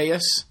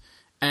Micaeus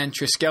and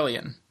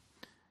Triskelion.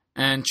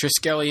 And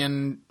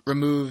Triskelion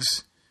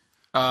removes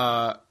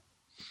a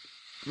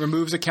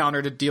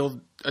counter to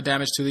deal a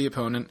damage to the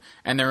opponent,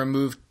 and then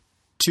remove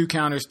 2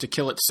 counters to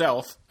kill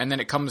itself, and then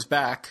it comes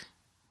back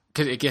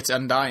because it gets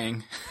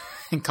Undying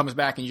and comes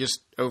back, and you just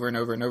over and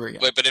over and over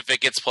again. Wait, but if it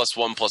gets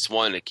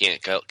 +1/+1, it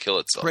can't kill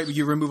itself. Right, but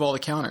you remove all the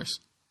counters.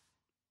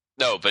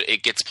 No, but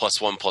it gets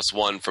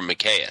 +1/+1 from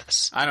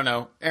Micaeus. I don't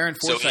know. Aaron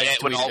Forsythe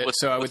tweeted it,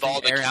 so I would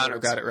think Aaron would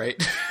have got it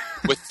right.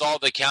 With all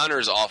the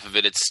counters off of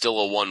it, it's still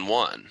a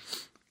 1/1.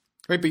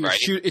 Right, but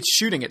it's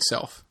shooting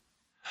itself.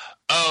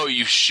 Oh,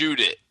 you shoot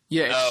it.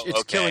 Yeah,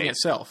 it's killing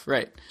itself,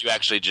 right. You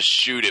actually just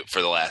shoot it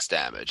for the last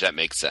damage. That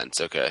makes sense,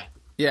 okay.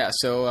 Yeah,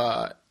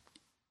 so,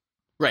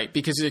 right,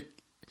 because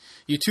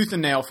you Tooth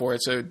and Nail for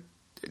it, so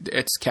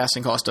its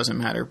casting cost doesn't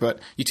matter, but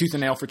you Tooth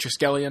and Nail for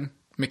Triskelion,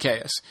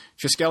 Micaeus.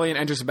 Triskelion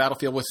enters the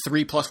battlefield with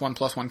 3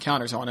 +1/+1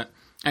 counters on it,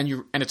 and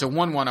it's a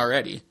 1/1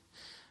 already,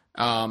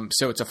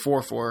 so it's a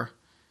 4/4.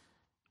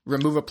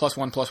 Remove a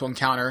 +1/+1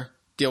 counter,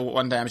 deal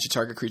 1 damage to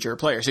target creature or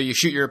player. So you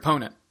shoot your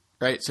opponent,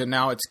 right? So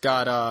now it's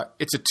got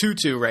it's a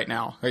 2/2 right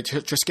now, right?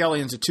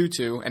 Triskelion's a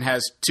 2/2 and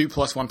has 2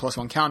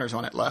 +1/+1 counters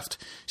on it left.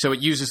 So it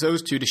uses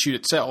those 2 to shoot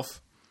itself,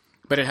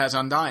 but it has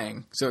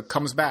Undying. So it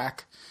comes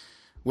back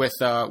with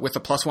a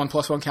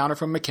 +1/+1 counter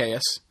from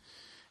Micaeus,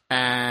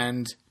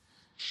 and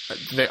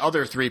the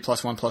other 3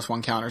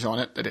 +1/+1 counters on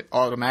it that it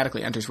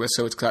automatically enters with.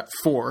 So it's got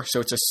 4. So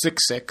it's a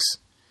 6/6.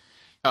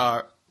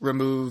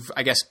 remove,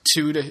 I guess,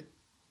 2 to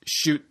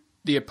shoot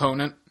the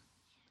opponent,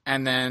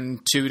 and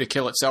then 2 to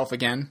kill itself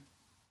again,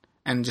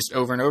 and just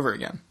over and over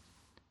again.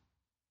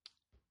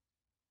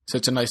 So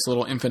it's a nice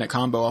little infinite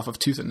combo off of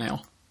Tooth and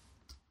Nail.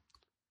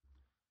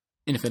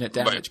 Infinite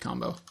damage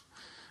combo.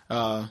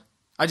 I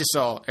just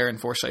saw Aaron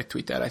Forsyth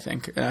tweet that, I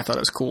think, and I thought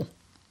it was cool.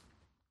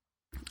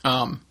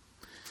 How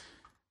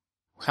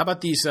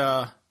about these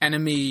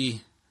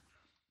enemy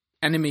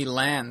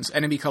lands,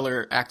 enemy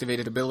color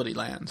activated ability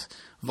lands?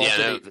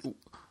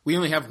 We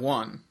only have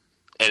one.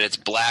 And it's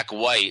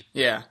black-white.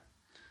 Yeah.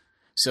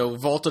 So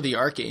Vault of the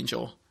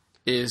Archangel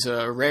is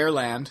a rare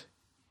land.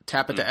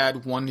 Tap it to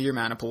add 1 to your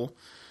mana pool.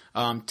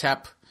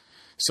 Tap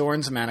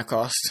Sorin's mana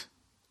cost,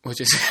 which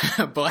is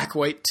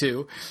black-white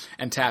 2,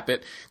 and tap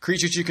it.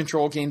 Creatures you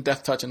control gain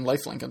Death Touch and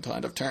Lifelink until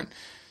end of turn.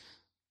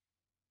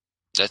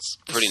 That's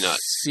pretty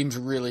nuts. Seems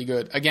really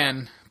good.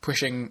 Again,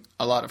 pushing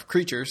a lot of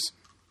creatures.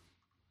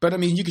 But, I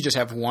mean, you could just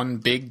have one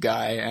big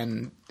guy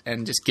and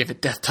just give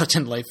it Death Touch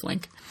and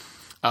Lifelink.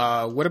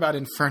 What about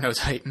Inferno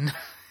Titan?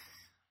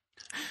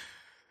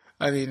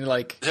 I mean,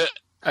 like,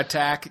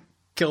 attack,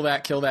 kill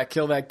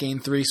that, gain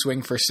 3,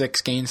 swing for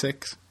 6, gain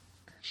 6.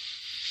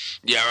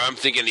 Yeah, I'm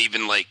thinking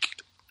even like,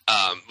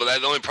 but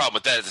the only problem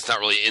with that is it's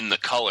not really in the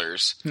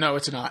colors. No,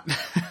 it's not.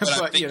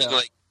 But I'm thinking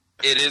like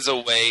it is a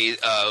way,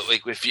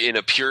 like if you in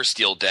a pure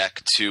steel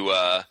deck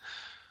to,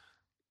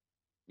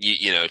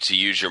 to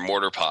use your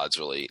mortar pods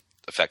really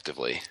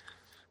effectively.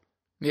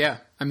 Yeah,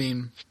 I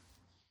mean,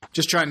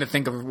 just trying to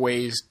think of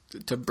ways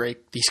to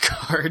break these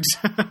cards.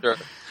 Sure.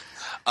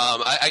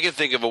 I can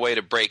think of a way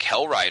to break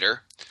Hellrider.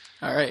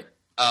 All right.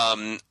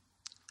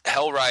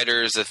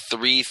 Hellrider is a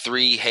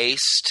 3/3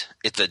 haste.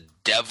 It's a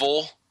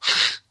devil.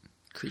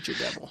 Creature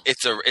devil.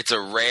 It's a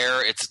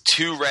rare. It's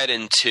 2 red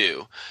and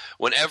 2.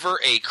 Whenever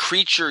a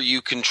creature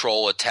you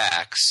control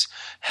attacks,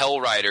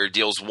 Hellrider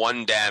deals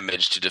 1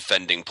 damage to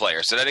defending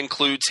player. So that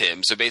includes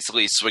him. So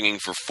basically he's swinging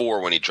for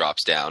 4 when he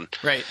drops down.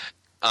 Right.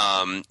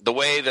 The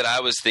way that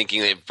I was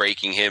thinking of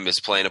breaking him is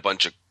playing a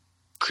bunch of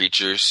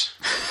creatures.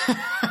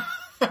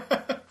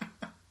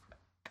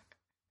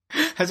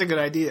 That's a good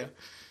idea.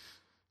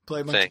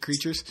 Play a bunch of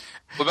creatures.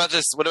 What about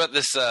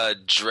this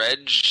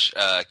Dredge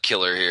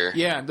killer here?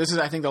 Yeah, this is,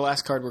 I think, the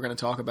last card we're going to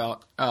talk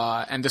about.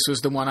 And this was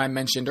the one I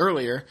mentioned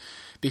earlier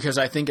because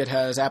I think it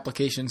has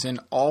applications in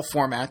all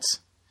formats.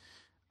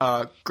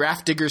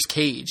 Grafdigger's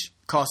Cage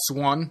costs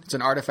 1. It's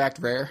an artifact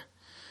rare.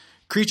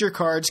 Creature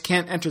cards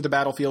can't enter the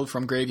battlefield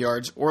from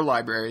graveyards or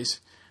libraries.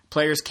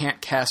 Players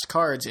can't cast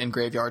cards in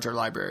graveyards or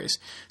libraries.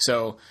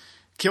 So,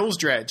 kills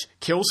Dredge,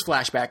 kills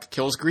Flashback,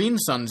 kills Green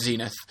Sun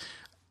Zenith,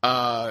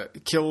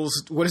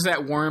 kills, what is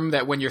that worm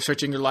that when you're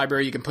searching your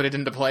library you can put it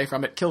into play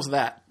from it? Kills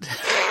that.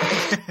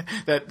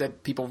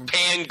 that people...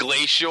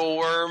 Panglacial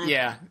worm?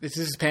 Yeah, this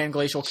is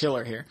Panglacial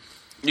Killer here.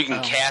 You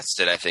can cast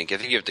it, I think. I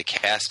think you have to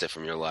cast it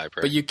from your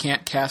library. But you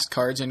can't cast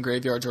cards in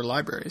graveyards or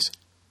libraries.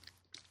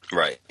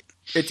 Right.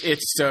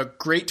 It's a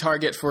great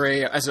target for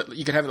you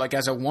could have it like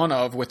as a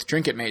one-of with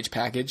Trinket Mage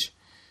package.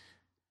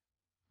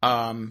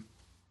 It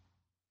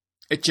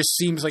just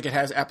seems like it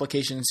has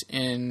applications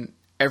in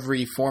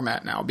every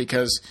format now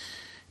because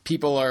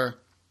people are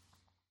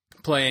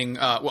playing,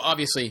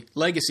 obviously,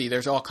 Legacy,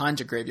 there's all kinds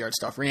of graveyard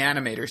stuff.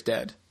 Reanimator's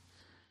dead.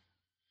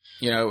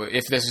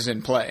 If this is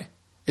in play.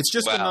 It's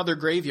just another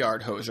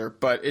graveyard hoser,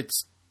 but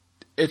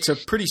it's a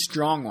pretty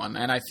strong one,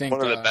 and I think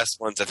one of the best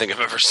ones I think I've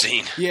ever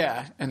seen.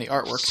 Yeah, and the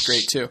artwork's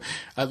great too.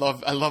 I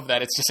love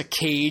that. It's just a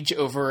cage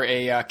over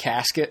a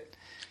casket.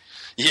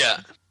 Yeah.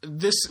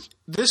 This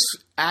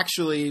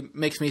actually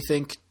makes me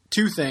think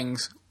 2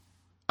 things,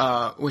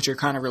 which are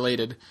kind of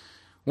related.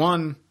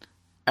 One,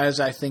 as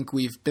I think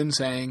we've been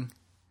saying,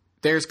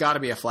 there's got to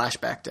be a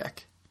flashback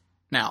deck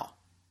now.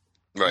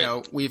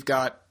 Right. We've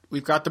got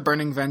the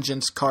Burning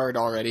Vengeance card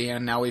already,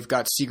 and now we've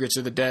got Secrets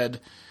of the Dead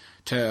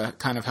to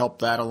kind of help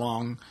that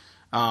along.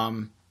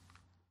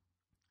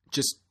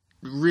 Just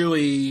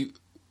really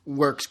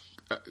works.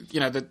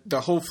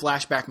 The whole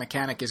flashback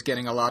mechanic is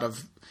getting a lot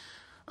of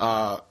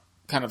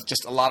kind of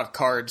just a lot of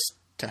cards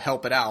to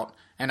help it out.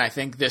 And I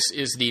think this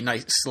is the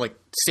nice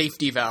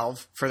safety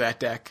valve for that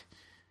deck.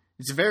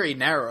 It's very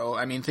narrow.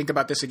 I mean, think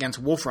about this against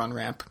Wolf Run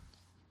Ramp.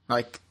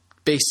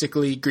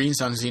 Basically, Green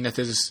Sun Zenith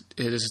is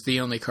the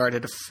only card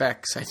it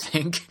affects, I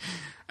think.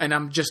 And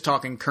I'm just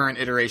talking current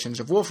iterations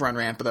of Wolf Run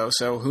Ramp, though,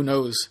 so who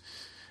knows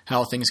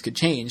how things could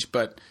change.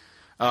 But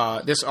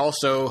this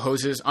also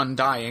hoses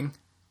Undying.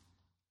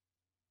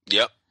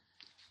 Yep.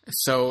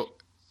 So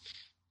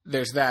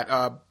there's that.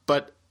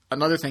 But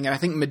another thing, and I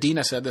think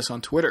Medina said this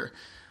on Twitter,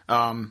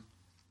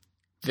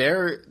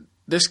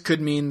 this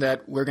could mean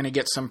that we're going to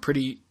get some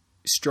pretty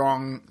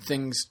strong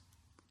things,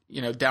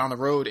 down the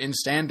road in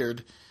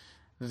Standard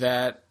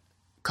that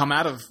come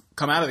out of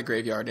the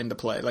graveyard into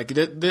play.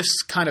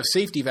 This kind of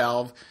safety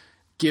valve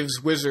gives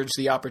Wizards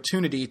the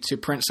opportunity to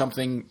print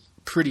something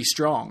pretty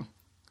strong.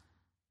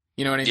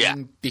 You know what I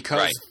mean?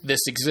 Because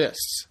this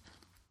exists.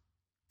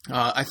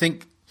 I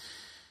think,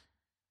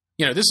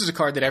 this is a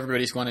card that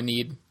everybody's going to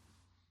need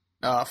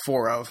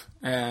 4 of.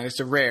 And it's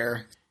a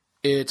rare.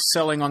 It's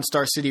selling on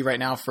Star City right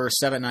now for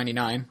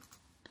 $7.99,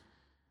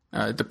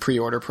 the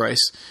pre-order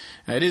price.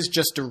 It is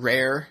just a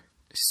rare,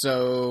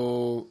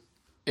 so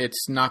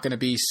it's not going to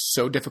be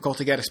so difficult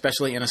to get,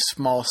 especially in a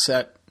small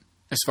set,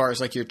 as far as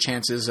like your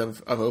chances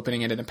of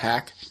opening it in a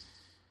pack.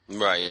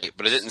 Right,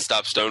 but it didn't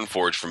stop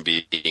Stoneforge from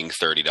being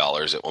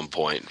 $30 at one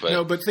point. But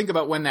no, but think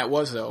about when that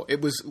was, though.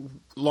 It was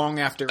long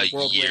after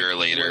World year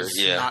later,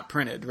 was not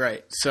printed,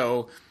 right?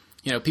 So,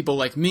 people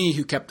like me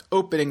who kept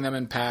opening them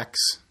in packs,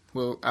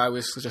 well, I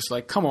was just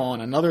like, come on,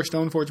 another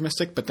Stoneforge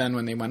Mystic. But then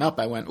when they went up,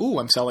 I went, ooh,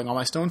 I'm selling all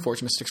my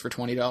Stoneforge Mystics for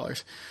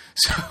 $20.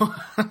 So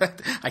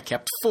I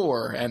kept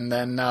 4 and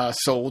then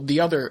sold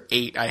the other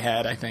 8 I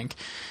had, I think.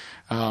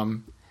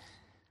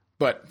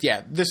 But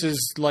yeah, this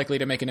is likely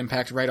to make an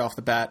impact right off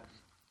the bat.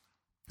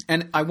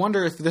 And I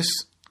wonder if this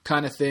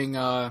kind of thing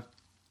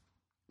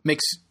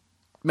makes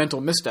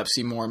Mental Misstep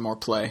see more and more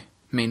play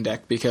main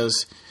deck,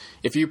 because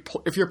if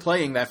you're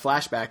playing that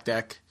flashback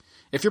deck,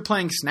 if you're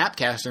playing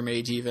Snapcaster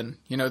Mage even,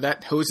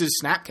 that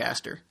hoses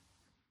Snapcaster.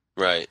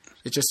 Right.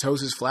 It just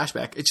hoses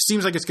flashback. It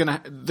seems like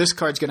this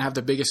card's going to have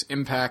the biggest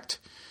impact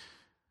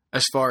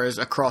as far as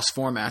across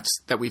formats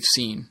that we've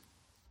seen.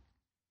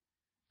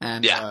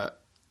 And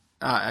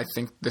I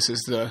think this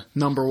is the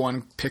number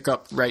one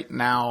pickup right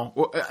now.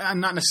 Well,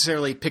 not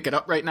necessarily pick it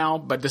up right now,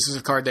 but this is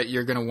a card that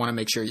you're going to want to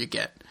make sure you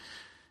get.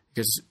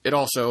 Because it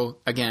also,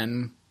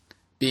 again,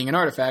 being an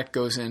artifact,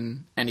 goes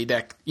in any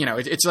deck.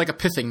 It's like a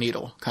pithing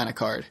needle kind of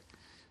card.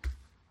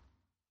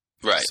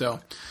 Right. So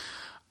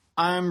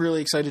I'm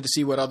really excited to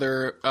see what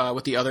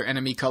the other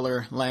enemy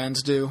color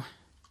lands do.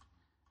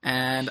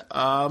 And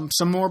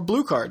some more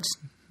blue cards.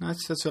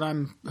 That's what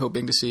I'm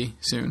hoping to see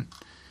soon.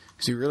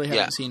 Because we really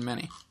haven't seen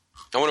many.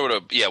 I wonder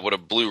what a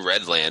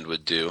blue-red land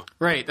would do.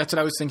 Right, that's what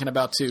I was thinking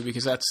about too,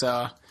 because that's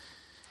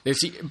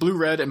there's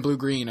blue-red and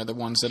blue-green are the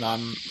ones that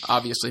I'm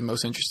obviously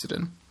most interested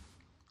in.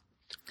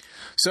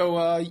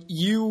 So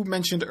you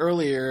mentioned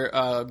earlier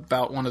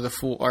about one of the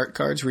full art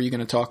cards. Were you going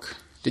to talk?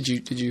 Did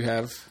you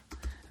have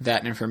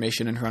that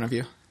information in front of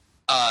you?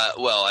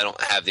 Well, I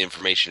don't have the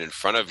information in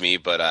front of me,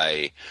 but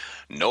I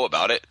know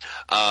about it.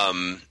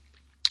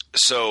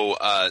 So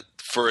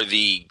for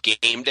the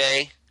game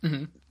day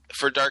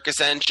for Dark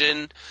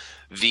Ascension,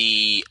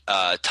 the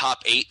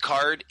top 8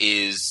 card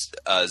is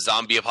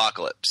Zombie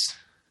Apocalypse.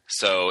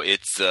 So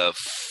it's a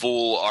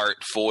full art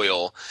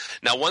foil.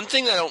 Now, one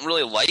thing I don't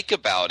really like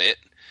about it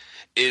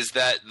is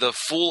that the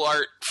full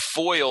art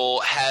foil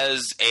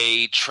has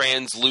a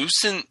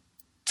translucent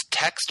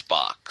text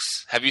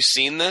box. Have you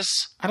seen this?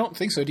 I don't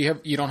think so.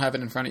 You don't have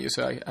it in front of you,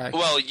 so I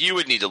Well, you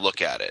would need to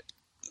look at it.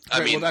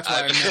 Right, well, that's why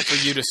I meant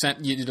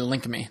for you to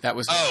link me. That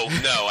was.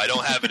 Oh no, I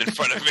don't have it in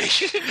front of me.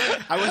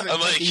 I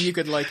wasn't thinking you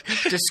could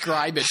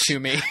describe it to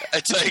me.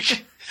 It's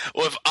like,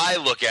 well, if I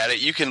look at it,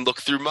 you can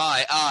look through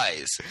my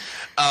eyes.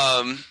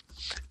 And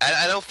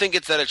I don't think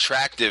it's that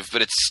attractive,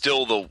 but it's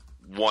still the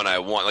one I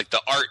want. Like,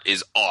 the art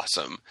is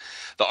awesome.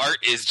 The art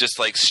is just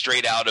like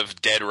straight out of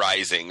Dead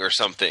Rising or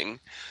something.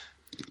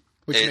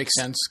 Which makes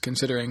sense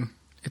considering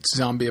it's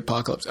Zombie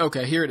Apocalypse.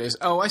 Okay, here it is.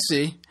 Oh, I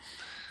see.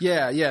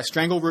 Yeah.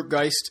 Strangleroot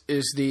Geist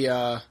is the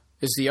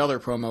other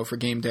promo for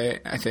game day,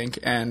 I think,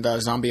 and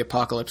Zombie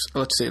Apocalypse.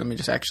 Let's see. Let me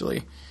just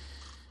actually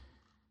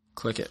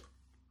click it.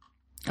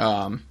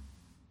 So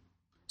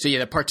yeah,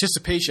 the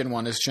participation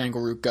one is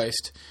Strangleroot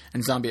Geist,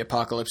 and Zombie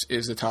Apocalypse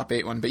is the top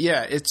 8 one. But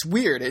yeah, it's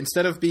weird.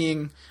 Instead of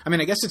being, I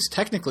mean, I guess it's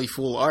technically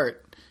full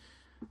art,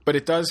 but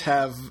it does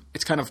have,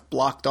 it's kind of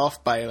blocked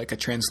off by like a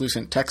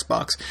translucent text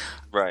box.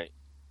 Right.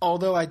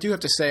 Although I do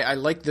have to say I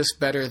like this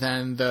better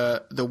than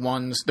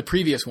the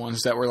previous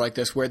ones that were like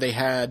this, where they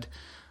had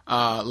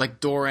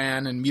like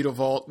Doran and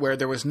Mutavault, where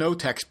there was no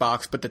text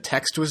box, but the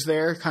text was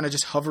there, kind of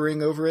just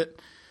hovering over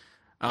it.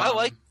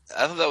 I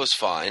thought that was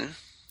fine.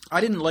 I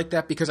didn't like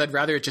that because I'd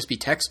rather it just be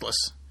textless.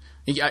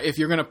 If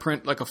you're going to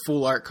print like a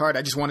full art card,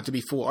 I just want it to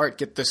be full art.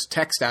 Get this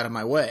text out of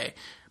my way.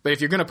 But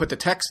if you're going to put the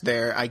text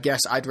there, I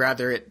guess I'd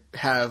rather it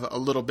have a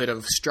little bit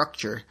of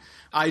structure.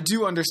 I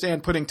do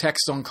understand putting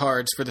text on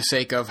cards for the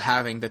sake of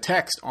having the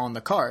text on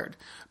the card.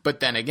 But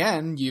then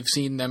again, you've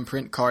seen them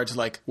print cards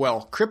like,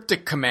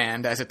 Cryptic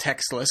Command as a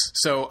textless.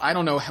 So I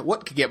don't know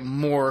what could get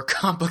more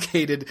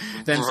complicated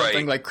than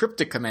something like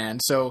Cryptic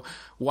Command. So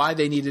why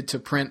they needed to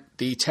print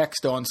the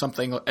text on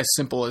something as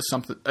simple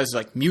as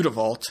like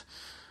Mutavault,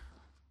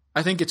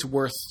 I think it's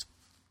worth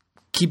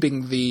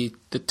keeping the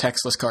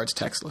textless cards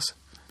textless.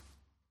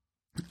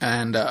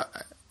 And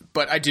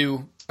but I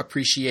do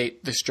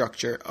appreciate the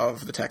structure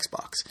of the text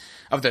box,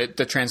 of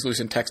the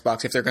translucent text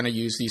box, if they're going to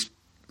use these,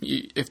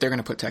 if they're going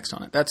to put text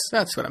on it.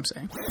 That's what I'm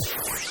saying.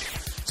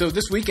 So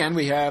this weekend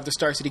we have the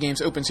Star City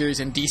Games Open Series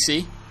in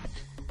DC,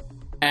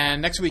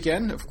 and next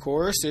weekend, of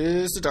course,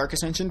 is the Dark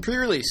Ascension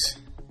pre-release.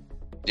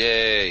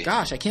 Yay!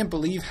 Gosh, I can't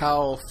believe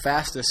how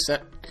fast this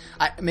set.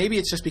 Maybe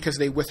it's just because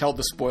they withheld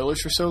the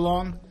spoilers for so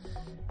long.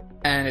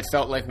 And it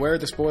felt like, where are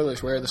the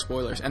spoilers? Where are the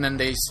spoilers? And then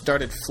they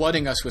started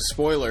flooding us with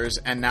spoilers,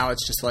 and now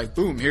it's just like,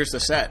 boom, here's the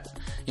set.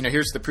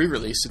 Here's the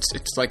pre-release.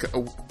 It's like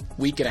a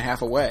week and a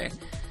half away.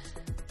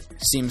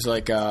 It seems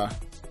like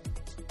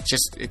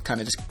it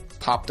kind of just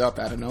popped up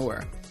out of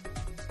nowhere.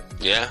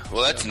 Yeah,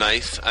 well, that's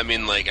nice. I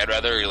mean, like, I'd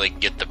rather, like,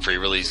 get the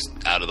pre-release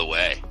out of the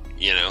way,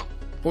 you know?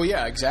 Well,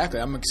 yeah, exactly.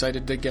 I'm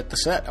excited to get the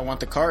set. I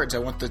want the cards. I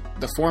want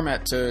the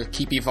format to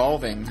keep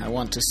evolving. I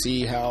want to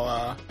see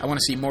how... I want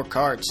to see more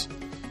cards.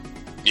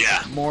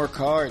 Yeah. More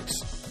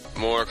cards.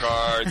 More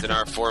cards in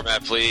our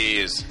format,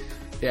 please.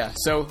 Yeah,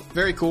 so,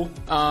 very cool.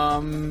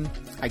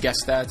 I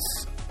guess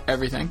that's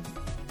everything.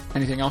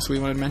 Anything else we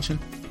wanted to mention?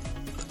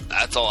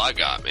 That's all I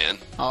got, man.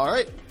 All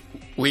right.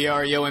 We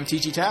are Yo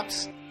MTG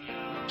Taps.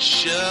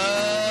 Showing.